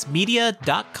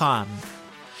onpodcastmedia.com.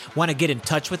 Want to get in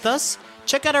touch with us?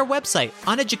 Check out our website,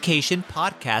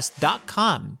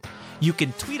 oneducationpodcast.com. You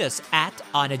can tweet us at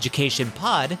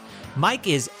oneducationpod. Mike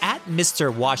is at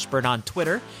Mr. Washburn on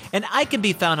Twitter, and I can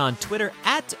be found on Twitter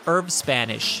at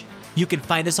IrvSpanish. You can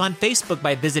find us on Facebook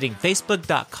by visiting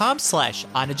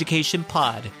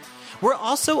facebook.com/oneducationpod. We're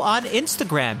also on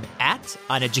Instagram at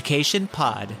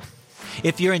oneducationpod.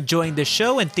 If you're enjoying the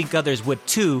show and think others would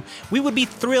too, we would be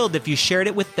thrilled if you shared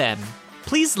it with them.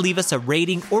 Please leave us a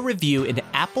rating or review in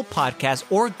Apple Podcasts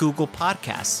or Google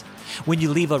Podcasts. When you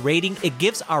leave a rating, it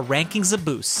gives our rankings a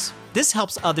boost. This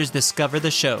helps others discover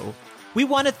the show. We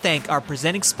want to thank our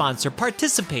presenting sponsor,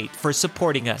 Participate, for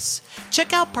supporting us.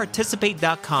 Check out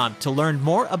participate.com to learn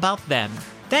more about them.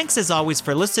 Thanks as always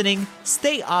for listening,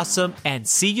 stay awesome, and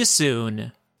see you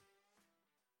soon.